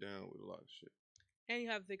up and down with a lot of shit. And you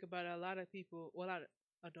have to think about it. A lot of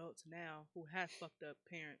adults now who have fucked up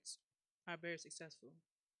parents are very successful.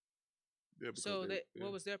 Yeah, so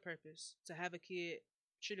what was their purpose? To have a kid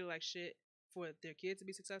treated like shit for their kid to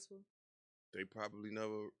be successful? They probably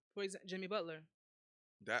never. For example, Jimmy Butler.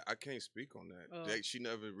 That I can't speak on that. She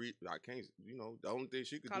never I can't. The only thing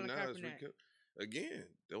she could do now is again.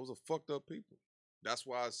 Those are fucked up people. That's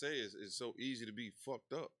why I say it's so easy to be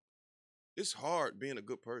fucked up. It's hard being a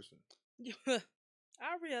good person.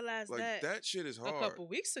 I realized Like that that shit is a hard. couple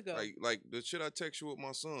weeks ago. Like the shit I text you with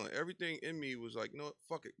my son. Everything in me was like, you know what,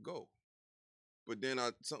 fuck it, go. But then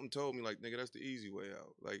something told me like, nigga, that's the easy way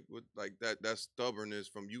out. Like what, like that's stubbornness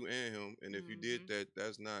from you and him. And if you did that,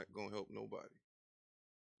 that's not gonna help nobody.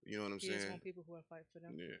 You know what I'm Kids saying? want people who will fight for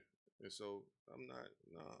them. Yeah. And so I'm not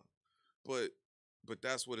but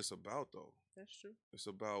that's what it's about though. That's true. It's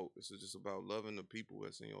just about loving the people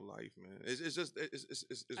that's in your life, man. It's just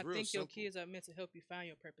it's I real think simple. your kids are meant to help you find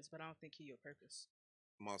your purpose, but I don't think he your purpose.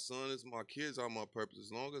 My kids are my purpose.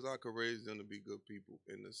 As long as I can raise them to be good people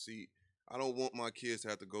and to see, I don't want my kids to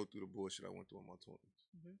have to go through the bullshit I went through in my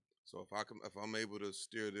 20s. So if I'm able to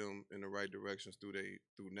steer them in the right directions through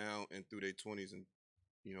now and through their 20s, and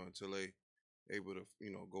until they able to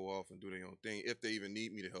go off and do their own thing, if they even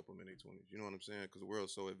need me to help them in their 20s. You know what I'm saying? Because the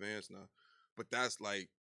world's so advanced now. But that's like,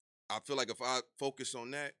 I feel like if I focus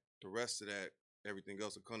on that, the rest of that, everything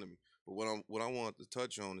else will come to me. But what I want to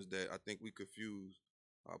touch on is that I think we confuse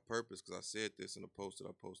our purpose, because I said this in a post that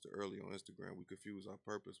I posted earlier on Instagram. We confuse our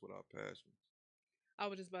purpose with our passions. I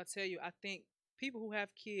was just about to tell you, I think people who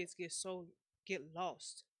have kids get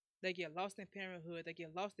lost. They get lost in parenthood. They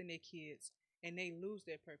get lost in their kids, and they lose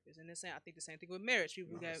their purpose. And I think the same thing with marriage.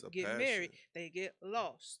 People who get married, they get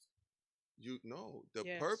lost.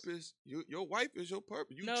 The purpose. Your wife is your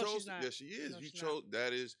purpose. You chose. She's not. Yeah, she is. No, you chose. Not.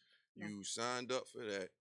 That is. No. You signed up for that.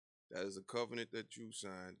 That is a covenant that you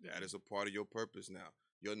signed. That is a part of your purpose now.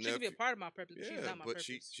 Your nephew, she can be a part of my purpose, but she's not my purpose.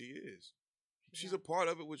 She is. She's a part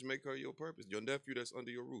of it, which make her your purpose. Your nephew that's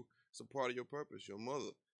under your roof, it's a part of your purpose. Your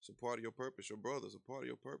mother, it's a part of your purpose. Your brother's a part of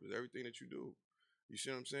your purpose. Everything that you do. You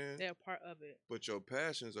see what I'm saying? They're a part of it. But your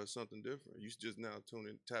passions are something different. You just now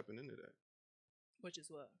tapping into that. Which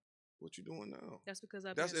is what? What you doing now? That's because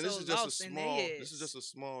I've been so lost in their heads. This is just a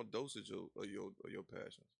small dosage of your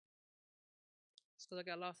passions. It's because I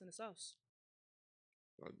got lost in the sauce.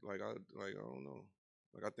 I don't know.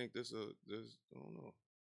 Like I think I don't know.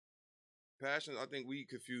 Passion. I think we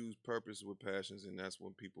confuse purpose with passions, and that's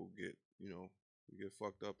when people get we get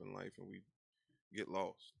fucked up in life and we get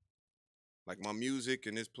lost. Like my music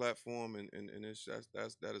and this platform and this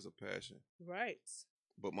that is a passion. Right.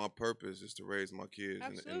 But my purpose is to raise my kids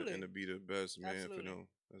and to be the best man Absolutely. for them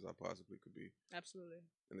as I possibly could be. Absolutely.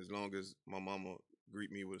 And as long as my mama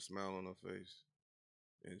greet me with a smile on her face,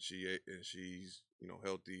 and she's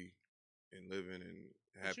healthy and living and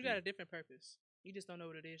happy. But you got a different purpose. You just don't know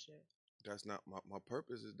what it is yet. That's not my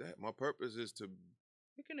purpose. Is that my purpose is to?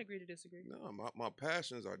 We can agree to disagree. No, my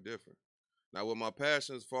passions are different. Now, when my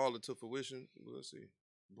passions fall into fruition, we'll see.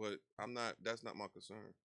 But I'm not. That's not my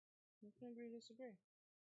concern. We can agree to disagree.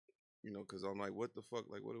 Because I'm like, what the fuck?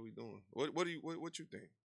 Like, what are we doing? What you think?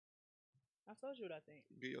 I told you what I think.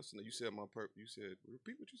 You said my purpose. You said,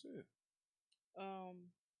 repeat what you said. I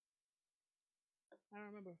don't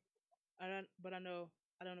remember. But I know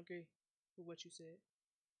I don't agree with what you said.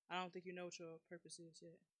 I don't think you know what your purpose is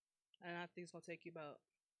yet, and I think it's gonna take you about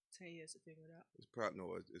 10 years to figure it out. It's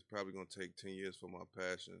probably gonna take 10 years for my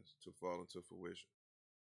passions to fall into fruition.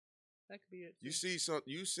 That could be it. Too. You see something.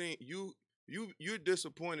 You're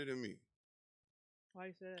disappointed in me. Why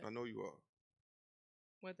you say that? I know you are.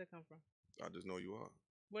 Where'd that come from? I just know you are.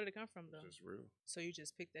 Where did it come from, though? It's just real. So you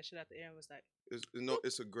just picked that shit out the air and was like,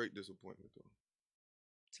 it's a great disappointment though.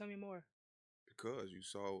 Tell me more. Because you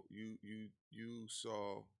saw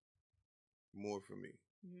more for me,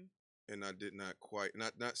 and I did not quite.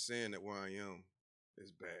 Not saying that where I am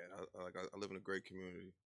is bad. I live in a great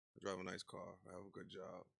community. I drive a nice car. I have a good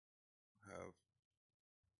job. I have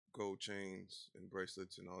gold chains and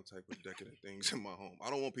bracelets and all type of decadent things in my home. I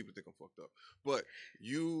don't want people to think I'm fucked up. But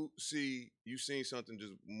you seen something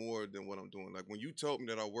just more than what I'm doing. Like when you told me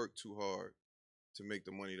that I worked too hard to make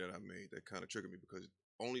the money that I made, that kind of triggered me because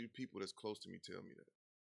only the people that's close to me tell me that.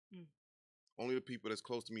 Only the people that's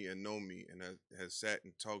close to me and know me and has sat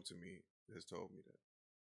and talked to me has told me that.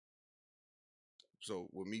 So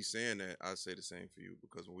with me saying that, I say the same for you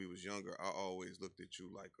because when we was younger, I always looked at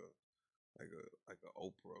you like a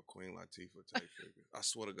Oprah or Queen Latifah type figure. I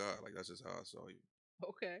swear to God, like that's just how I saw you.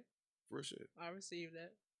 Okay. For shit. I received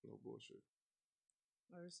that. No bullshit.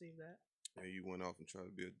 I received that. And you went off and tried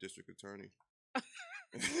to be a district attorney.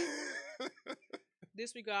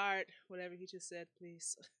 Disregard whatever he just said,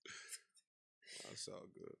 please. That's all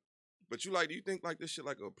good. But do you think like this shit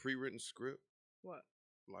like a pre-written script? What?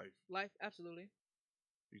 Life, absolutely.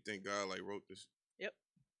 You think God like wrote this? Yep.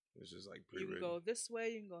 It's just like pre-written. You can go this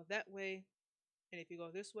way, you can go that way, and if you go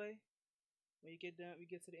this way, when you get done, we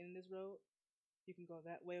get to the end of this road, you can go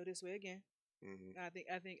that way or this way again. Mm-hmm. I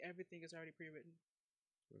think everything is already pre-written,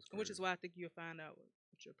 which is why I think you'll find out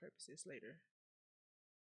what your purpose is later.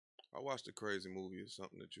 I watched a crazy movie. It's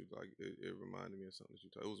something that you like. It reminded me of something that you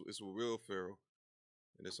told. It's a real Pharaoh,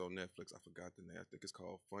 and it's on Netflix. I forgot the name. I think it's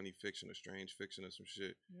called Funny Fiction or Strange Fiction or some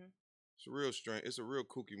shit. Mm-hmm. It's a real strange. It's a real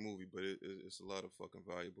kooky movie, but it's a lot of fucking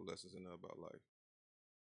valuable lessons in there about life.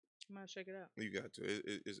 I'm gonna check it out. You got to.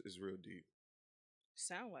 It's real deep.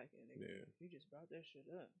 Sound like it, nigga. Yeah. You just brought that shit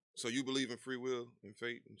up. So you believe in free will and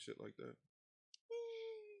fate and shit like that?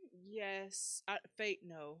 Yes. Fate,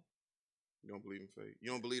 no. You don't believe in fate. You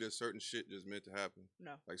don't believe that certain shit just meant to happen.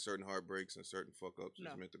 No. Like certain heartbreaks and certain fuck ups No.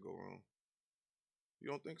 just meant to go wrong. You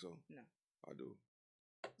don't think so? No. I do.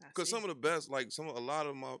 I Because see. some of the best, like a lot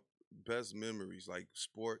of my best memories, like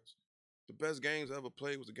sports, the best games I ever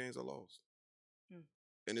played was the games I lost. Hmm.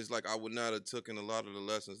 And it's like I would not have taken a lot of the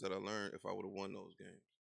lessons that I learned if I would have won those games.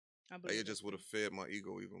 I Like believe it just would have fed my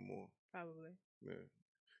ego even more. Probably. Yeah. I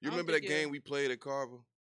You don't remember think that game we played at Carver?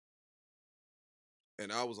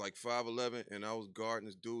 And I was like 5'11", and I was guarding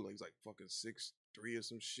this dude, like he's like fucking 6'3" or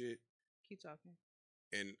some shit. Keep talking.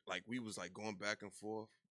 And like we was like going back and forth.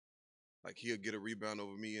 Like he'll get a rebound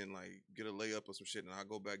over me and like get a layup or some shit, and I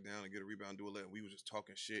go back down and get a rebound, do a layup. And we was just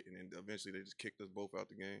talking shit, and then eventually they just kicked us both out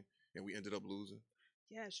the game, and we ended up losing.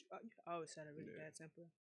 Yes, you always had a really Yeah. bad temper.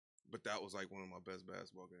 But that was like one of my best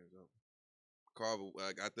basketball games ever. Carver,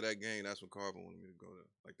 like after that game, that's when Carver wanted me to go there.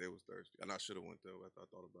 Like they was thirsty, and I should have went there after I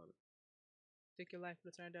thought about it. Think your life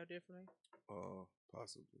would have turned out differently?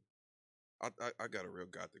 Possibly. I got a real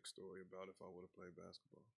gothic story about if I would have played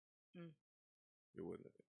basketball. Mm. It wouldn't.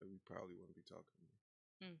 We probably wouldn't be talking to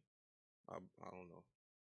me. Mm. I don't know.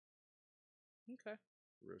 Okay.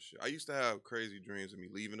 Real shit. I used to have crazy dreams of me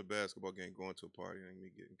leaving a basketball game, going to a party, and me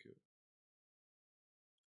getting killed.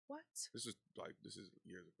 What? This is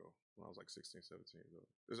years ago when I was like 16, 17 years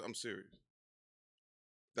old. I'm serious.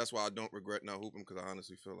 That's why I don't regret not hooping, because I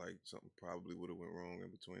honestly feel like something probably would have went wrong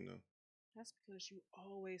in between them. That's because you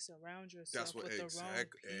always surround yourself with the wrong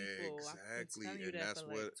people. Exactly, I've been telling you that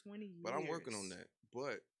for like 20 years. But I'm working on that.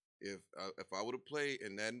 But if I would have played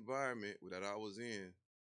in that environment that I was in,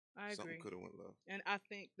 something could have went left. And I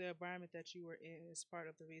think the environment that you were in is part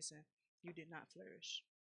of the reason you did not flourish.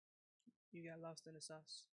 You got lost in the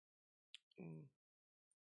sauce.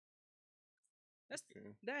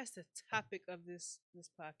 That's the topic of this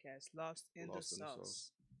podcast. Lost in the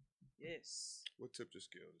sauce. Yes. What tipped your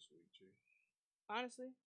scale this week, G? Honestly,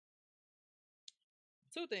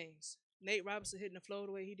 two things. Nate Robinson hitting the floor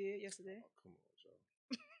the way he did yesterday. Oh, come on,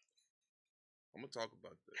 y'all. I'm gonna talk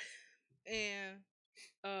about that. And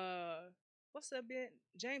what's that bit?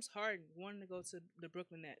 James Harden wanting to go to the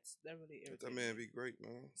Brooklyn Nets. That really irritated That man be great,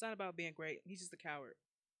 man. It's not about being great. He's just a coward.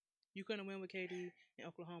 You couldn't win with KD in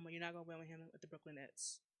Oklahoma. You're not gonna win with him at the Brooklyn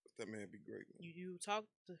Nets. That man be great, man. You talked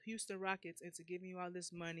the Houston Rockets into giving you all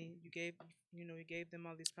this money. You gave them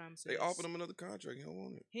all these promises. They offered him another contract. He don't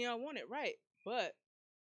want it. He don't want it, right? But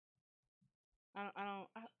I don't.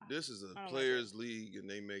 This is a players' league, and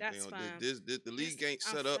they make That's fine. The league ain't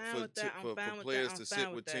set up for players to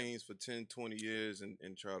sit with teams for 10, 20 years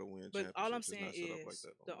and try to win. But all I'm saying is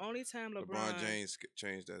the only time LeBron James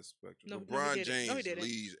changed that spectrum. No, LeBron James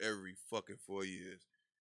leaves every fucking 4 years.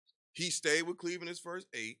 He stayed with Cleveland his first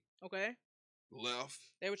 8. Okay. Left.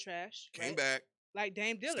 They were trash. Came back. Like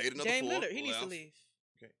Dame Lillard. Stayed another Dame 4, Lillard. He needs to left. leave.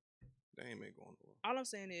 Okay. Dame ain't going nowhere. All I'm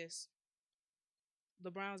saying is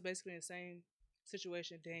LeBron was basically in the same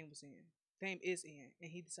situation Dame was in. Dame is in, and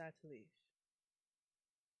he decided to leave.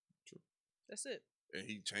 True. That's it. And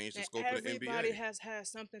he changed the scope of the NBA. Everybody has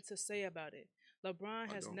something to say about it.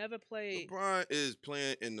 LeBron has never played. LeBron is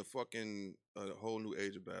playing in the fucking whole new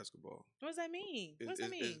age of basketball. What does that mean? What does that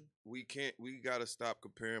mean? We gotta stop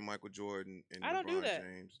comparing Michael Jordan and I don't do LeBron that.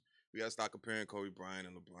 James. We gotta stop comparing Kobe Bryant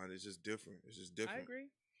and LeBron. It's just different. I agree.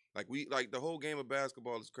 Like the whole game of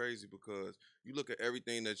basketball is crazy because you look at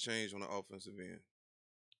everything that changed on the offensive end,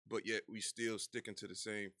 but yet we still sticking to the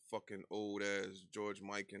same fucking old ass George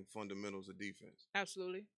Mikan fundamentals of defense.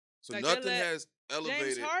 Absolutely. So nothing has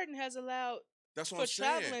elevated. James Harden has allowed. That's what for I'm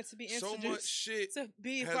saying. traveling to be introduced so much shit to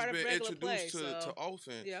be has part of been regular introduced play, to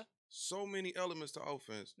offense. Yeah. So many elements to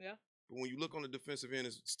offense. Yeah. But when you look on the defensive end,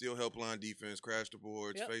 it's still help line defense, crash the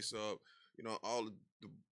boards, face up, all the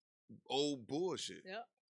old bullshit. Yep.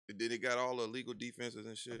 And then they got all the illegal defenses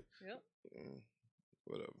and shit. Yep.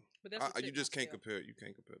 Whatever. But that's you just can't compare it. You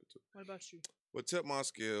can't compare the two. What about you? What tipped my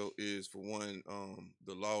scale is, for one,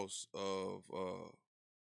 the loss of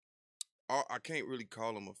I can't really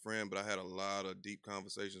call him a friend, but I had a lot of deep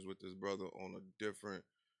conversations with this brother on a different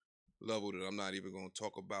level that I'm not even going to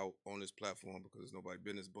talk about on this platform because it's nobody's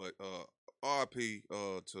business. But RP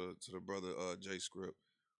to the brother Jay Script.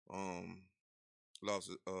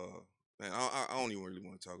 Lost it. Man, I don't even really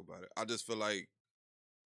want to talk about it. I just feel like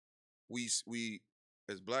we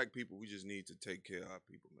as black people, we just need to take care of our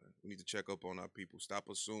people, man. We need to check up on our people. Stop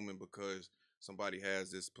assuming because somebody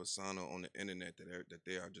has this persona on the internet that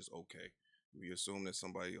they are just okay. We assume that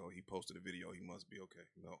somebody, oh, he posted a video, he must be okay.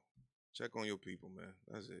 No, check on your people, man.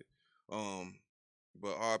 That's it. Um,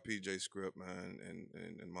 but RPJ Script, man,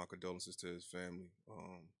 and my condolences to his family.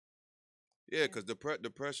 Yeah, Yeah. because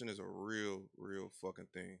depression is a real fucking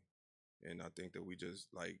thing. And I think that we just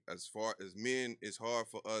like as far as men, it's hard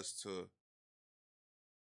for us to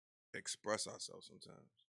express ourselves sometimes.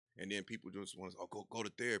 And then people just want to go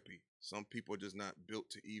to therapy. Some people are just not built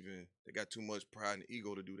to even they got too much pride and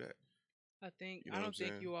ego to do that. You know I what I'm don't think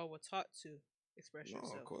saying? you all were taught to express No, of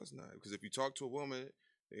yourself. course not. Because if you talk to a woman,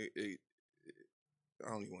 it, I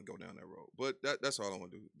don't even want to go down that road. But that's all I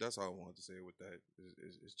want to do. That's all I wanted to say with that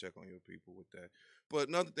is check on your people with that. But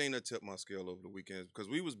another thing that tipped my scale over the weekend is because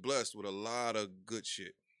we was blessed with a lot of good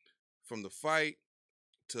shit. From the fight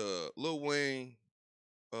to Lil Wayne,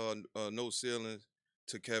 No Ceilings,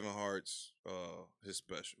 to Kevin Hart's his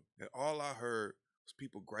special. And all I heard was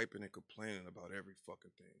people griping and complaining about every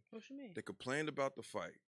fucking thing. What you mean? They complained about the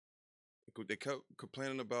fight. They kept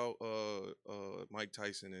complaining about Mike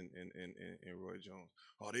Tyson and Roy Jones.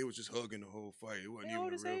 Oh, they was just hugging the whole fight. It wasn't They even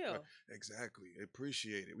old a as real fight. hell. Exactly.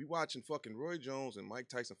 Appreciate it. We watching fucking Roy Jones and Mike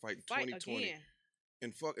Tyson fight in Fight 2020 again.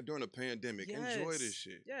 and fucking during a pandemic. Enjoy this Yes.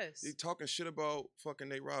 shit. Yes. They talking shit about fucking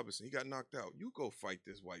Nate Robinson. He got knocked out. You go fight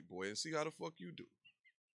this white boy and see how the fuck you do.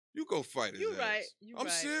 You go fight his You ass. right. You I'm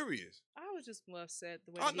right. serious. I was just more upset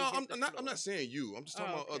the way No, he hit I'm the not. I'm floor. not saying you. I'm just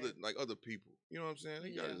talking Oh, about okay. other people. You know what I'm saying? He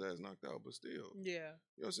got Yeah. his ass knocked out, but still. Yeah. You know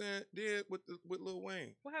what I'm saying? Then with Lil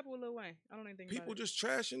Wayne, What happened with Lil Wayne? I don't even think people about it. just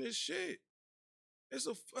trashing his shit. That's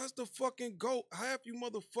the fucking GOAT. Half you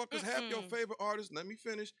motherfuckers, half your favorite artists. Let me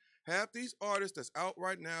finish. Half these artists that's out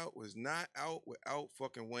right now was not out without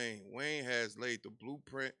fucking Wayne. Wayne has laid the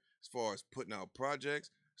blueprint as far as putting out projects,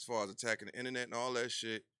 as far as attacking the internet and all that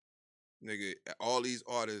shit. Nigga, all these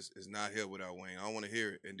artists is not here without Wayne. I don't want to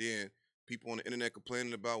hear it. And then people on the internet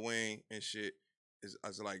complaining about Wayne and shit. I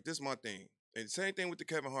was like, this is my thing. And same thing with the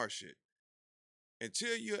Kevin Hart shit.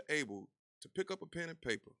 Until you're able to pick up a pen and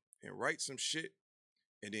paper and write some shit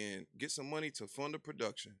and then get some money to fund the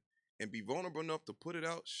production and be vulnerable enough to put it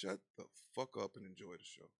out, shut the fuck up and enjoy the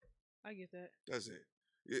show. I get that. That's it.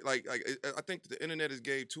 I think that the internet has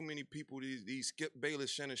gave too many people these Skip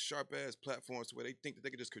Bayless, Shannon Sharp ass platforms to where they think that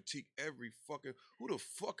they can just critique every fucking. Who the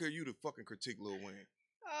fuck are you to fucking critique Lil Wayne?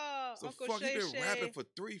 Oh, So Uncle fuck, Shay he been Shay. rapping for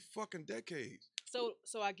 3 fucking decades.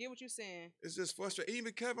 So I get what you're saying. It's just frustrating.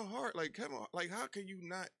 Even Kevin Hart, how can you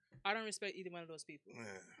not? I don't respect either one of those people. Man,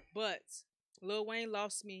 But Lil Wayne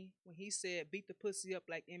lost me when he said beat the pussy up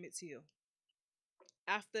like Emmett Till.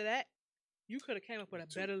 After that, you could have came up with a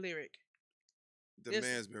better lyric. the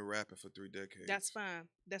man's been rapping for 3 decades. That's fine.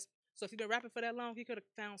 So if you've been rapping for that long, he could have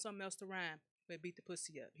found something else to rhyme with beat the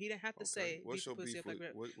pussy up. He didn't have to say What's beat your the pussy beef up like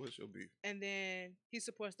rap. what's your beef? And then he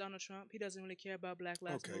supports Donald Trump. He doesn't really care about Black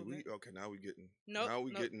Lives Movement. Now we getting. Nope, Now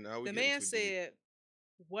we nope. getting. Now we The getting man too said,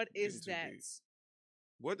 deep. "What is Getting too that?" deep.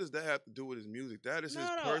 What does that have to do with his music? That is his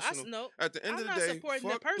No, personal. At the end I'm of the not day, supporting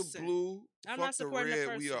the fuck the person. blue, I'm fuck not the supporting the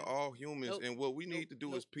red. We are person. all humans, Nope. and what we need Nope. to do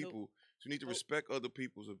Nope. as people Nope. is we need to Nope. respect other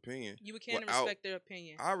people's opinion. You can without- respect their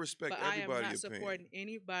opinion. I respect But I am everybody's not opinion. supporting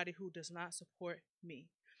anybody who does not support me.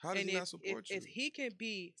 How does And he if, not support if you? he can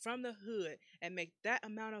be from the hood and make that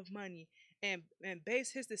amount of money and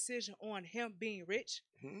base his decision on him being rich,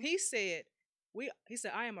 he said,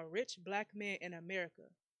 I am a rich black man in America.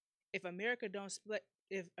 If America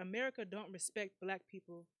don't respect black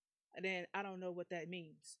people, then I don't know what that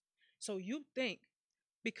means. So you think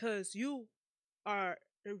because you are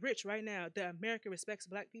rich right now that America respects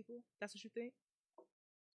black people? That's what you think?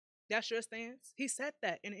 That's your stance? He said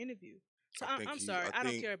that in an interview. So I'm sorry. I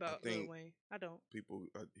don't care about Lil Wayne. I don't. People,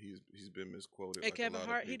 he's been misquoted. And like Kevin a lot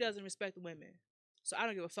Hart, of he people. doesn't respect women. So I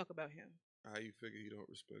don't give a fuck about him. How you figure he don't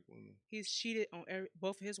respect women? He's cheated on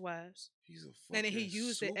both of his wives. He's a And then fucking he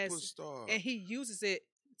used superstar. and he uses it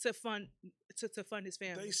to fund his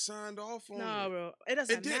family. They signed off on No, it. bro. It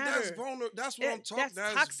doesn't matter. That's what I'm talking.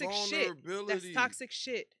 That's toxic vulnerability. shit. That's toxic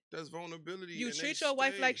shit. That's vulnerability. You and treat they your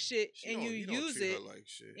wife stay. like shit He and don't- you he don't use treat it. her like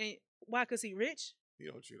shit. And why? Because he rich? He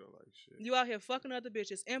don't treat her like shit. You out here fucking other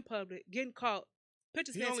bitches in public, getting caught.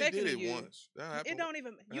 Pictures He getting only taken did of it you. once. That happened. It don't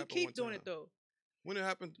even. that You happened keep one doing time. it though. When it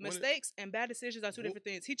happened, Mistakes and bad decisions are two different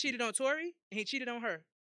things. He cheated on Tori and he cheated on her.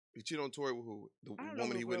 he cheated on Tori with who? The I don't know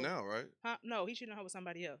woman who, he with bro. now, right? Huh? No, he cheated on her with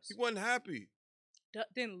somebody else. He wasn't happy.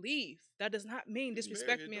 Then leave. That does not mean He's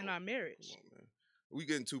disrespect married, me in don't- our marriage. Come on, man. We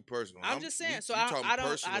getting too personal. I'm just saying. So you talking I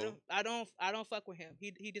personal. don't fuck with him.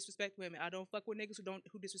 He disrespect women. I don't fuck with niggas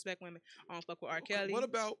who disrespect women. I don't fuck with R. Kelly. What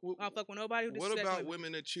about? I don't fuck with nobody who disrespect What about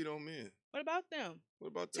women that cheat on men? What about them? What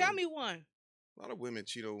about them? Tell me one. A lot of women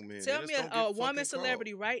cheat on men. Tell me a woman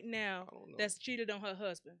celebrity right now that's cheated on her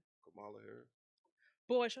husband. Kamala Harris.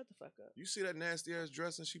 Boy, shut the fuck up. You see that nasty ass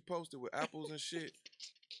dressing she posted with apples and shit?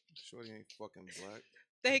 Shorty ain't fucking black.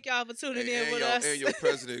 Thank y'all for tuning in with us. And your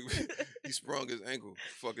president, he sprung his ankle,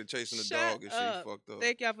 fucking chasing the dog and shit. Fucked up.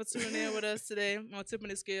 Thank y'all for tuning in with us today on Tipping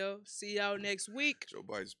the Scale. See y'all next week. Joe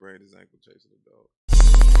Biden sprained his ankle chasing the dog.